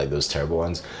session, you have like those terrible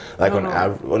ones. Like on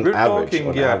average,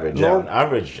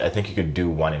 I think you could do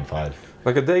 1 in 5.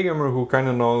 Like a daygamer who kind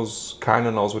of knows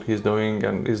what he's doing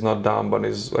and is not dumb, but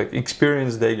is like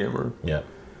experienced daygamer. Yeah.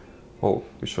 Well,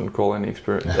 we shouldn't call any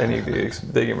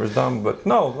daygamers dumb, but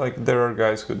no, like there are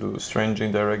guys who do strange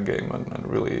indirect game and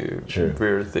really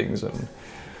weird things. And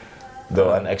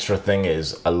though an extra thing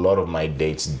is a lot of my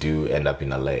dates do end up in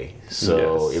LA.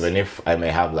 So even if I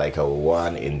may have like a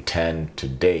 1 in 10 to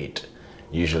date,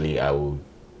 usually I will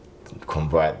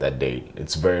convert that date.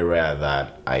 It's very rare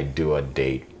that I do a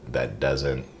date that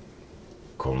doesn't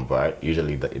convert.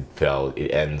 Usually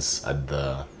it ends at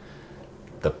the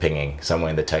pinging. Somewhere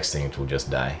in the texting it will just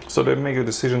die. So they make a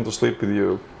decision to sleep with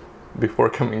you before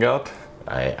coming out?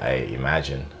 I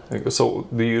imagine. So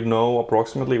do you know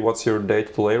approximately what's your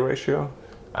date to lay ratio?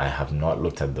 I have not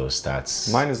looked at those stats.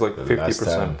 Mine is like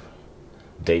 50%.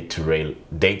 Date to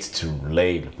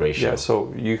lay ratio. Yeah,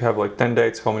 so you have like 10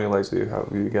 dates. How many lays do you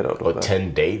have? You get out of that?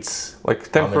 10 dates?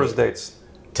 Like 10 first dates.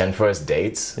 10 first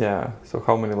dates? Yeah, so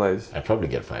how many lays? I probably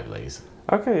get 5 lays.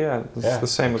 Okay, yeah, that's the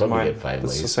same as mine.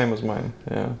 That's the same as mine,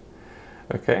 yeah.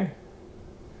 Okay.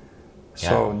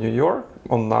 So New York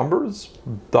on numbers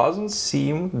doesn't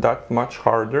seem that much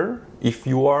harder if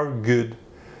you are good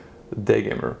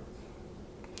daygamer.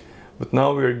 But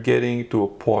now we're getting to a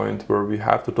point where we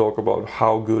have to talk about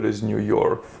how good is New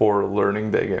York for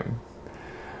learning daygame.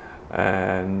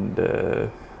 And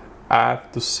I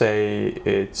have to say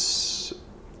it's...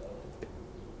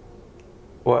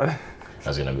 What? I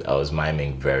was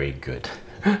miming very good.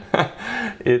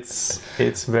 It's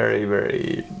very,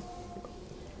 very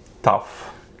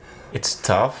tough. It's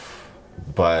tough,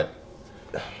 but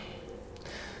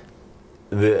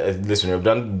listen, we've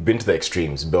been to the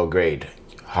extremes. Belgrade,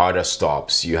 harder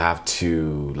stops. You have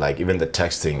to, like, even the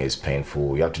texting is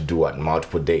painful. You have to do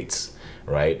multiple dates,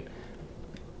 right?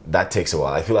 That takes a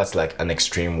while. I feel that's like an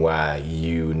extreme where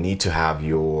you need to have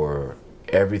your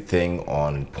everything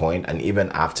on point, and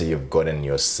even after you've gotten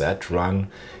your set run,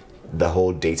 the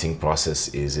whole dating process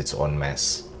is its own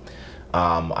mess.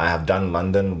 I have done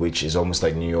London, which is almost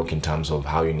like New York in terms of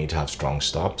how you need to have strong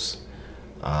stops,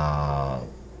 but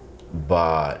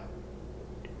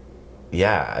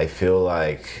yeah, I feel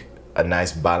like a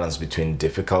nice balance between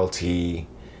difficulty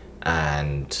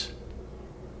and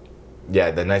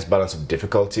the nice balance of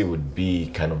difficulty would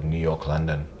be kind of New York,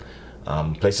 London.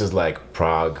 Places like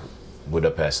Prague,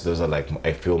 Budapest, those are like,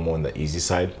 I feel, more on the easy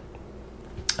side.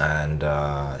 And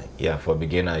for a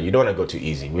beginner, you don't want to go too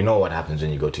easy. We know what happens when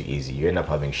you go too easy. You end up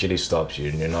having shitty stops.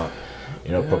 You're not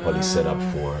properly set up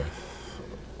for.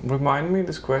 Remind me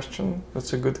this question.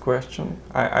 That's a good question.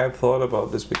 I've thought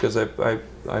about this because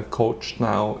I've coached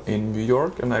now in New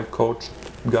York, and I've coached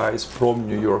guys from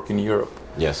New York in Europe.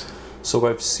 Yes. So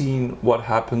I've seen what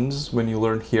happens when you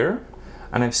learn here,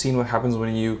 and I've seen what happens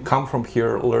when you come from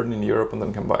here, learn in Europe, and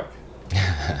then come back.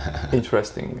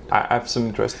 Interesting. I have some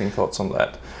interesting thoughts on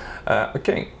that.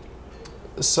 Okay,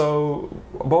 so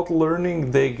about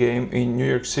learning the game in New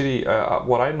York City,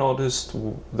 what I noticed,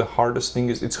 the hardest thing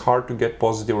is it's hard to get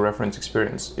positive reference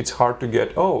experience. It's hard to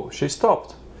get, oh, she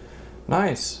stopped.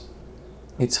 Nice.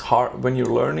 It's hard when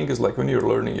you're learning. It's like when you're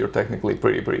learning, you're technically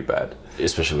pretty bad.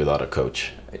 Especially without a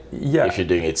coach. Yeah. If you're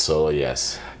doing it solo,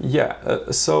 yes.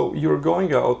 Yeah. So you're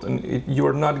going out and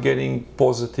you're not getting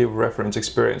positive reference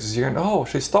experiences. You're going, oh,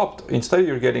 she stopped. Instead,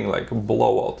 you're getting like a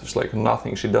blowout. It's like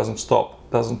nothing. She doesn't stop,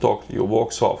 doesn't talk to you,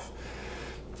 walks off.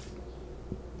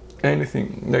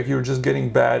 Anything. Like you're just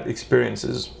getting bad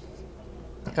experiences,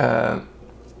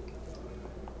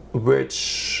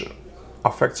 which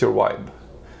affects your vibe,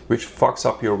 which fucks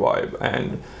up your vibe.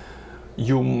 And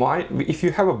you might, if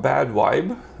you have a bad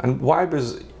vibe, and vibe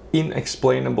is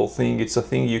inexplainable thing, it's a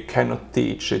thing you cannot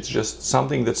teach. It's just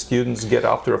something that students get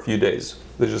after a few days.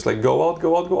 They just like go out,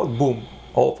 boom.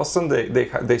 All of a sudden they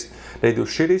do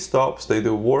shitty stops, they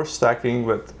do worse stacking,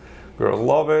 but girls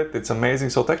love it, it's amazing.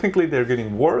 So technically they're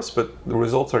getting worse, but the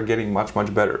results are getting much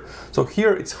better. So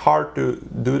here it's hard to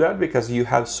do that because you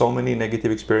have so many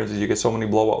negative experiences, you get so many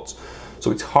blowouts.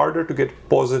 So it's harder to get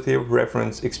positive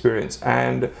reference experience.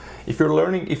 And if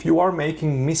you are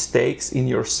making mistakes in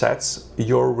your sets,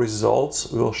 your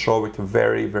results will show it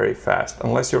very, very fast.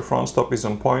 Unless your front stop is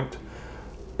on point,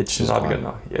 it's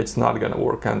not gonna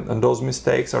work. And those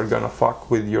mistakes are gonna fuck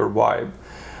with your vibe.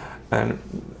 And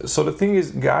so the thing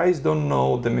is, guys don't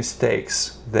know the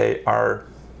mistakes they are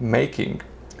making.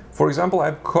 For example,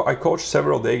 I coached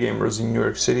several day gamers in New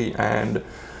York City, and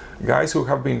guys who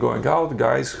have been going out,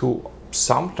 guys who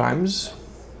sometimes,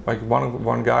 like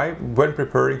one guy, when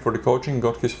preparing for the coaching,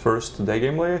 got his first day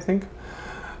game lay, I think.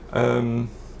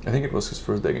 I think it was his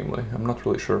first day game lay, I'm not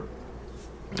really sure.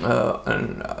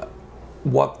 And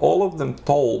what all of them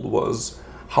told was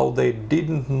how they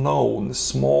didn't know the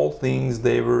small things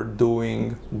they were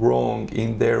doing wrong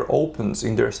in their opens,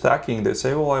 in their stacking. They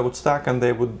say, well, I would stack, and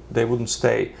they wouldn't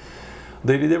stay.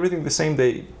 They did everything the same.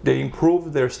 They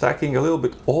improved their stacking a little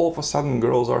bit. All of a sudden,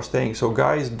 girls are staying. So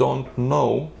guys don't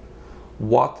know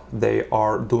what they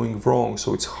are doing wrong.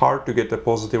 So it's hard to get a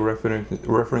positive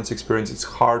reference experience. It's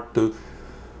hard and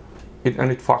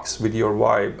it fucks with your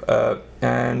vibe.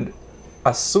 And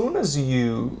as soon as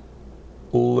you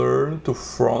learn to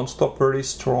front stop very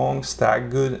strong, stack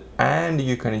good, and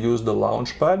you can use the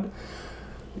launch pad,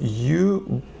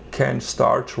 you can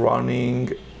start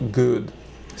running good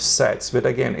sets. But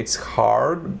again, it's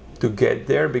hard to get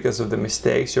there because of the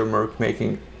mistakes you're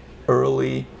making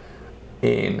early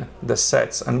in the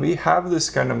sets. And we have this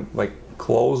kind of like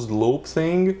closed loop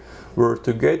thing where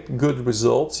to get good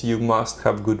results, you must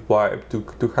have good vibe.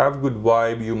 To have good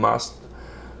vibe, you must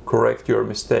correct your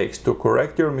mistakes. To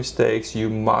correct your mistakes, you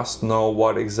must know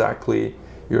what exactly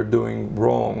you're doing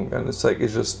wrong. And it's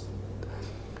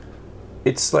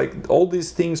like all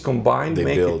these things combined they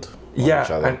make build it, on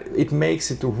each other. and it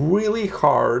makes it really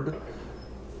hard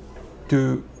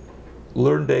to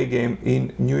learn day game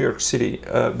in New York City,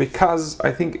 because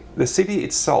I think the city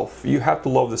itself, you have to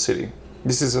love the city.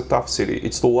 This is a tough city.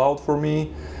 It's too loud for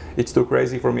me. It's too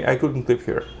crazy for me. I couldn't live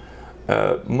here.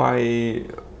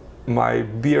 My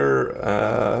beer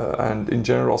and in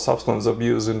general substance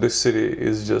abuse in this city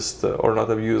is just, or not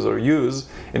abuse or use,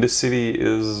 in this city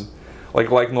is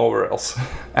like nowhere else.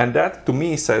 And that to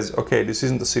me says, okay, this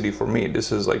isn't the city for me.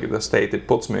 This is like the state it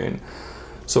puts me in.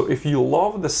 So if you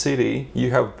love the city,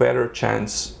 you have better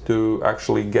chance to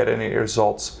actually get any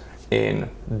results in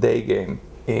day game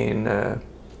in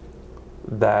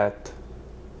that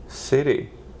city.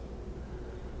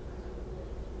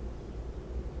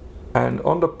 And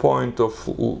on the point of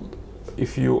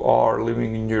if you are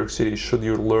living in New York City, should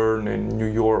you learn in New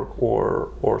York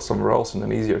or somewhere else in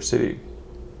an easier city?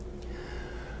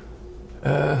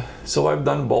 So I've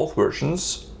done both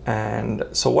versions. And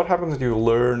so what happens if you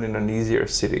learn in an easier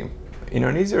city? In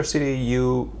an easier city,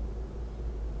 you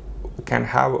can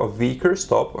have a weaker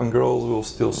stop and girls will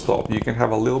still stop. You can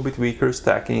have a little bit weaker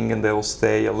stacking and they'll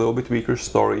stay, a little bit weaker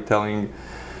storytelling,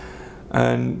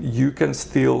 and you can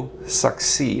still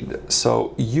succeed.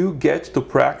 So you get to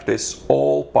practice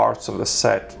all parts of the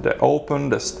set, the open,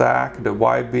 the stack, the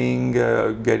vibing,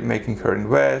 making her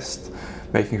invest,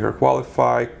 making her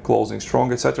qualify, closing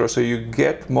strong, etc. So you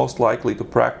get most likely to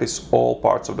practice all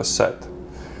parts of the set.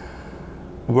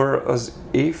 Whereas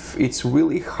if it's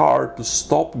really hard to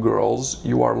stop girls,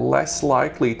 you are less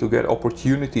likely to get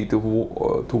opportunity to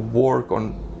work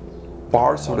on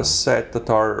parts of the set that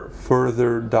are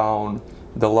further down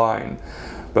the line.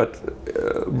 But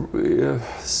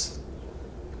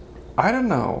I don't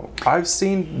know. I've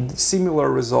seen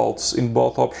similar results in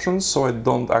both options, so I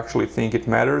don't actually think it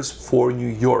matters for New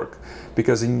York.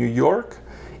 Because in New York,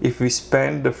 if we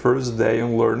spend the first day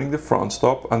on learning the front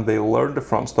stop and they learn the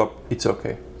front stop, it's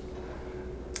okay.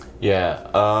 Yeah.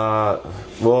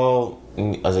 Well,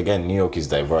 as again, New York is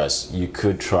diverse. You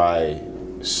could try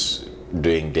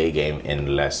doing day game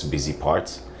in less busy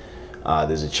parts.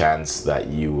 There's a chance that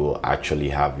you will actually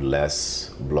have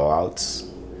less blowouts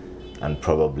and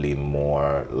probably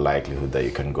more likelihood that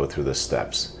you can go through the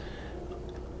steps.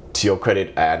 To your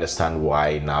credit, I understand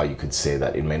why now you could say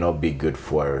that it may not be good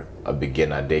for a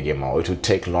beginner day gamer, or it would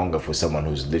take longer for someone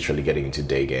who's literally getting into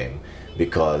day game,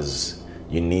 because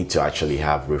you need to actually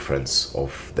have reference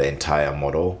of the entire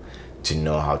model to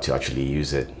know how to actually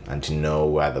use it and to know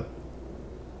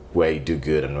where you do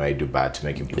good and where you do bad to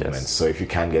make improvements. Yes. So if you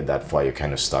can't get that far, you're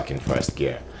kind of stuck in first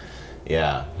gear.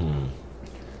 Yeah.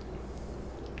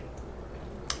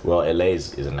 Well, LA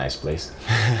is a nice place.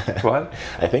 What?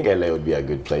 I think LA would be a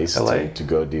good place to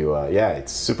go do.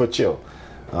 It's super chill.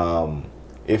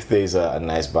 If there's a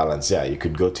nice balance, you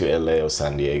could go to LA or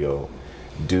San Diego,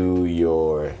 do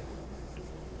your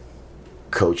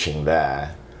coaching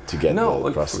there, to get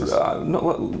the process?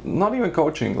 Not even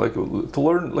coaching. Like to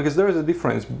learn, like there is a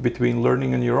difference between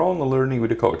learning on your own and learning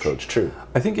with a coach. True.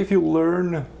 I think if you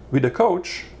learn with a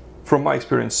coach, from my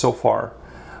experience so far,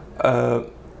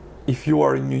 if you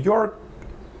are in New York,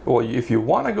 well, if you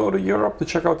want to go to Europe to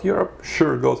check out Europe,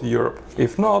 sure, go to Europe.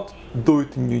 If not, do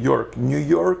it in New York. New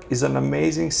York is an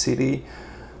amazing city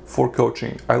for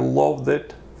coaching. I loved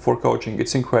it for coaching.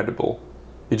 It's incredible.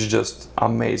 It's just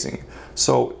amazing.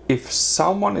 So if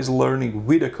someone is learning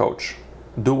with a coach,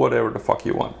 do whatever the fuck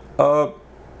you want.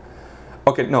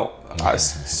 Okay, no,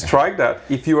 strike that.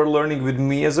 If you are learning with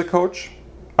me as a coach,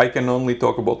 I can only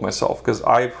talk about myself because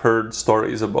I've heard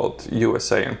stories about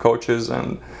USA and coaches,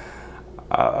 and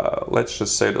let's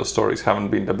just say those stories haven't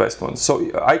been the best ones.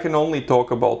 So I can only talk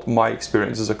about my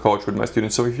experience as a coach with my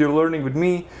students. So if you're learning with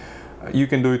me, you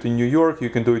can do it in New York, you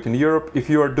can do it in Europe. If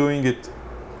you are doing it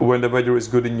when the weather is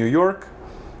good in New York,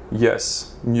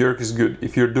 yes, New York is good.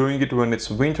 If you're doing it when it's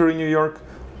winter in New York,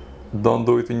 don't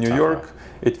do it in New York.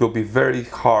 It will be very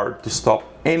hard to stop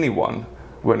anyone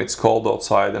when it's cold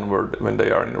outside and when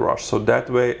they are in a rush. So that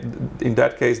way, in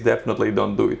that case, definitely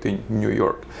don't do it in New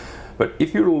York. But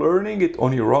if you're learning it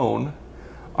on your own,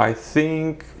 I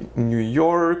think New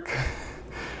York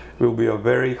will be a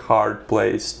very hard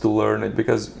place to learn it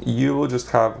because you will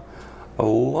just have a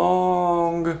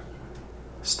long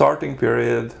starting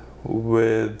period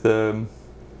with a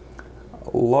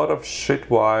lot of shit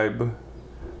vibe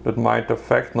that might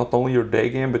affect not only your day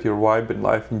game but your vibe in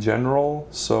life in general.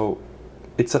 So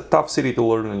it's a tough city to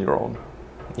learn on your own.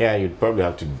 Yeah, you'd probably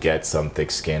have to get some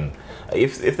thick skin.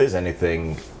 If there's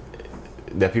anything,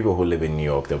 there are people who live in New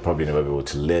York, they'll probably never be able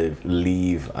to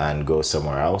leave and go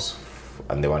somewhere else,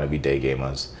 and they want to be day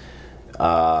gamers.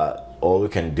 All we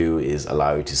can do is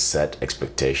allow you to set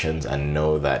expectations and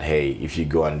know that, hey, if you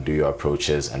go and do your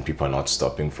approaches and people are not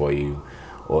stopping for you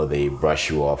or they brush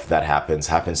you off, that happens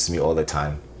to me all the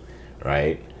time,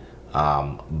 right?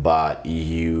 But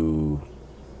you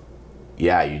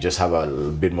just have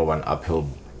a bit more of an uphill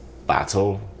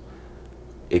battle.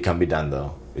 It can be done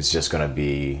though. It's just gonna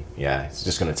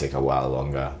take a while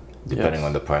longer, depending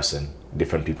on the person.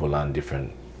 Different people learn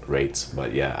different rates,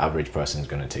 but yeah, average person is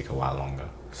gonna take a while longer.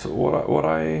 So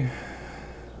I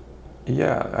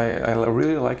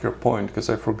really like your point because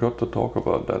I forgot to talk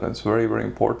about that. It's very, very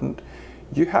important.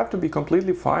 You have to be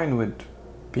completely fine with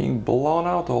being blown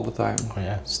out all the time. Oh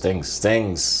yeah,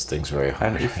 stings very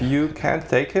hard. And if you can't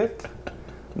take it,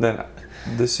 then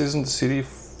this isn't the city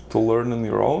to learn on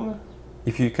your own.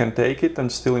 If you can take it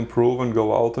and still improve and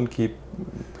go out and keep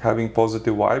having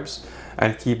positive vibes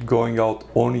and keep going out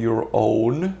on your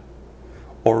own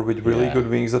or with really good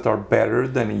wings that are better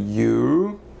than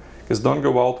you, because don't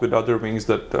go out with other wings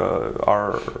that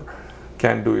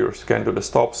can do the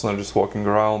stops and are just walking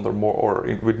around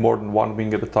with more than one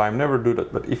wing at a time. Never do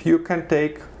that. But if you can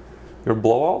take your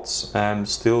blowouts and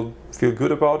still feel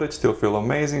good about it, still feel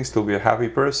amazing, still be a happy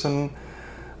person,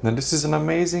 then this is an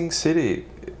amazing city.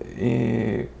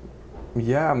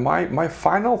 My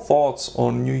final thoughts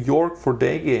on New York for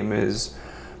day game is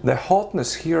the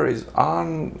hotness here is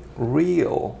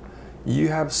unreal. You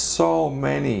have so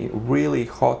many really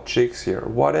hot chicks here,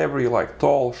 whatever you like,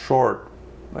 tall, short,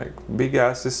 like big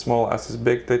asses, small asses,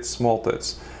 big tits, small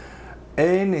tits,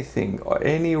 anything,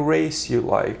 any race you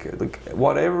like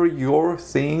whatever your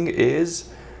thing is,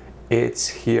 it's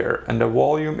here, and the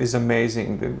volume is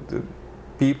amazing. The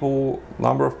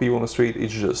number of people on the street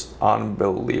is just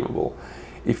unbelievable.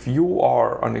 If you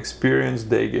are an experienced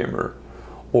day gamer,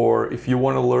 or if you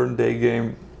want to learn day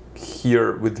game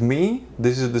here with me,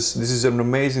 this is an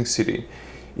amazing city.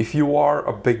 If you are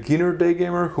a beginner day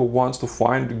gamer who wants to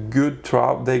find good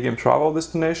day game travel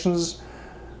destinations,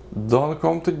 don't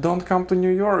come to New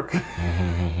York.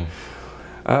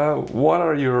 What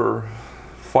are your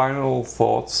final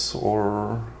thoughts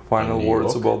or final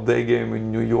words about day game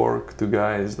in New York to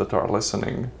guys that are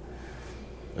listening?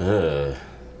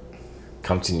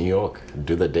 Come to New York,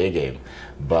 do the day game,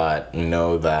 but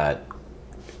know that,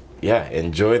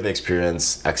 enjoy the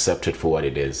experience, accept it for what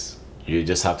it is. You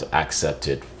just have to accept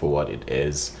it for what it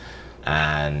is,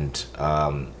 and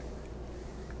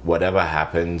whatever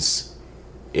happens,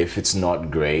 if it's not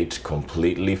great,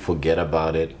 completely forget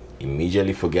about it,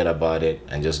 immediately forget about it,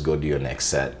 and just go do your next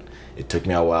set. It took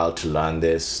me a while to learn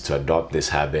this, to adopt this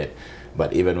habit,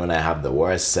 but even when I have the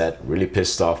worst set, really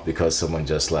pissed off because someone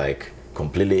just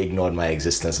completely ignored my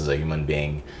existence as a human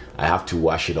being, I have to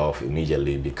wash it off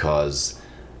immediately because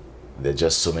there's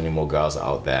just so many more girls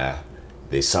out there.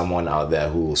 There's someone out there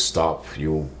who will stop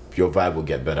you. Your vibe will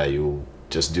get better. You'll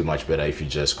just do much better if you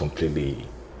just completely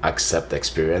accept the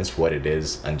experience for what it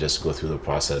is and just go through the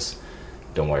process.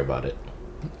 Don't worry about it.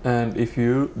 And if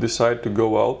you decide to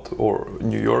go out or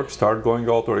New York, start going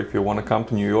out, or if you want to come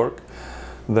to New York,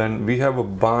 then we have a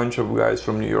bunch of guys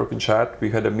from New York in chat. We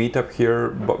had a meetup here,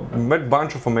 but met a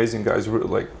bunch of amazing guys.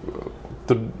 Like,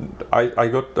 I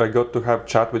got to have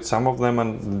chat with some of them,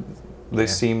 and they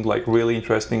seemed like really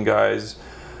interesting guys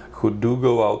who do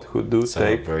go out, who do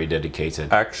take very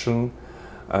dedicated action.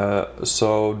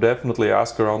 So definitely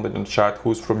ask around in the chat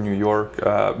who's from New York.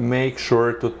 Make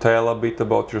sure to tell a bit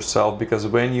about yourself, because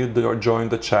when you join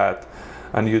the chat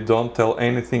and you don't tell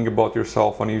anything about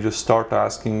yourself and you just start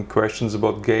asking questions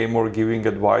about game or giving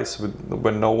advice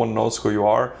when no one knows who you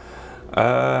are,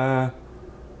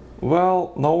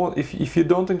 well, no one. If you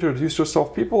don't introduce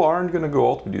yourself, people aren't gonna go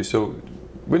out with you. So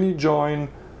when you join,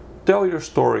 tell your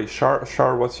story,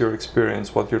 share what's your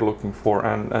experience, what you're looking for,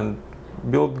 and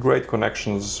build great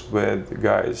connections with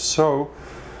guys. So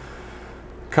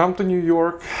come to New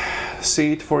York,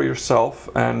 see it for yourself,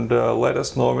 and let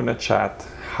us know in the chat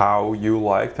how you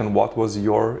liked and what was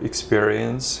your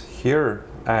experience here.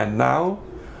 And now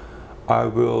I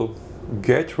will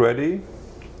get ready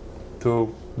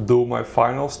to do my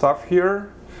final stuff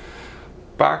here,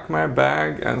 pack my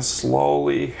bag, and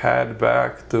slowly head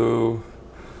back to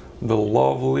the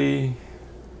lovely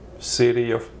city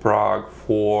of Prague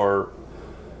for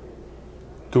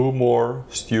 2 more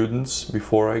students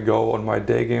before I go on my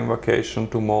day game vacation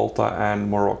to Malta and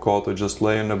Morocco to just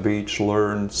lay on the beach,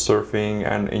 learn surfing,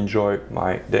 and enjoy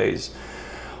my days.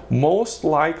 Most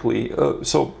likely,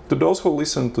 so to those who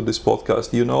listen to this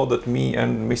podcast, you know that me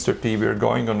and Mr. T, we're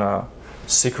going on a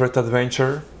secret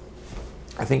adventure.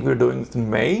 I think we're doing it in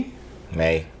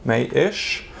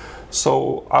May-ish.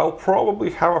 So I'll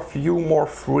probably have a few more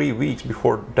free weeks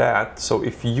before that. So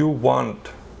if you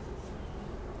want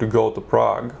to go to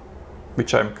Prague,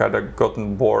 which I'm kind of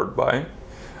gotten bored by,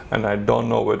 and I don't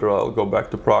know whether I'll go back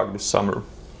to Prague this summer.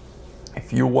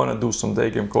 If you want to do some day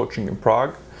game coaching in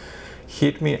Prague,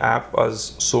 hit me up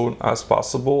as soon as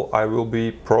possible. I will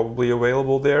be probably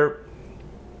available there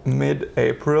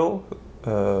mid-April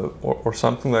or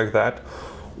something like that.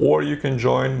 Or you can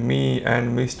join me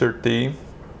and Mr. T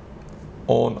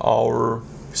on our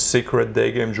secret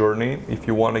day game journey if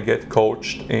you want to get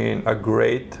coached in a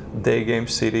great day game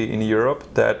city in Europe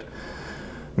that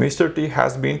Mr. T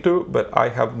has been to, but I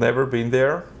have never been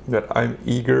there, that I'm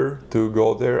eager to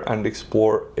go there and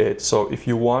explore it. So if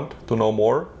you want to know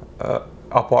more,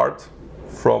 apart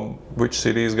from which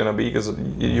city is going to be, because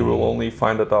you will only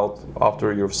find it out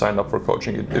after you've signed up for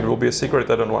coaching. It will be a secret.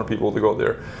 I don't want people to go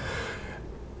there.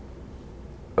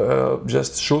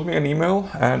 Just shoot me an email,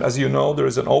 and as you know, there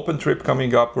is an open trip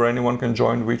coming up where anyone can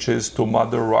join, which is to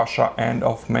Mother Russia end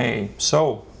of May.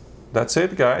 So that's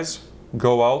it, guys.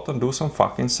 Go out and do some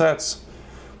fucking sets.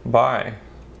 Bye.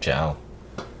 Ciao.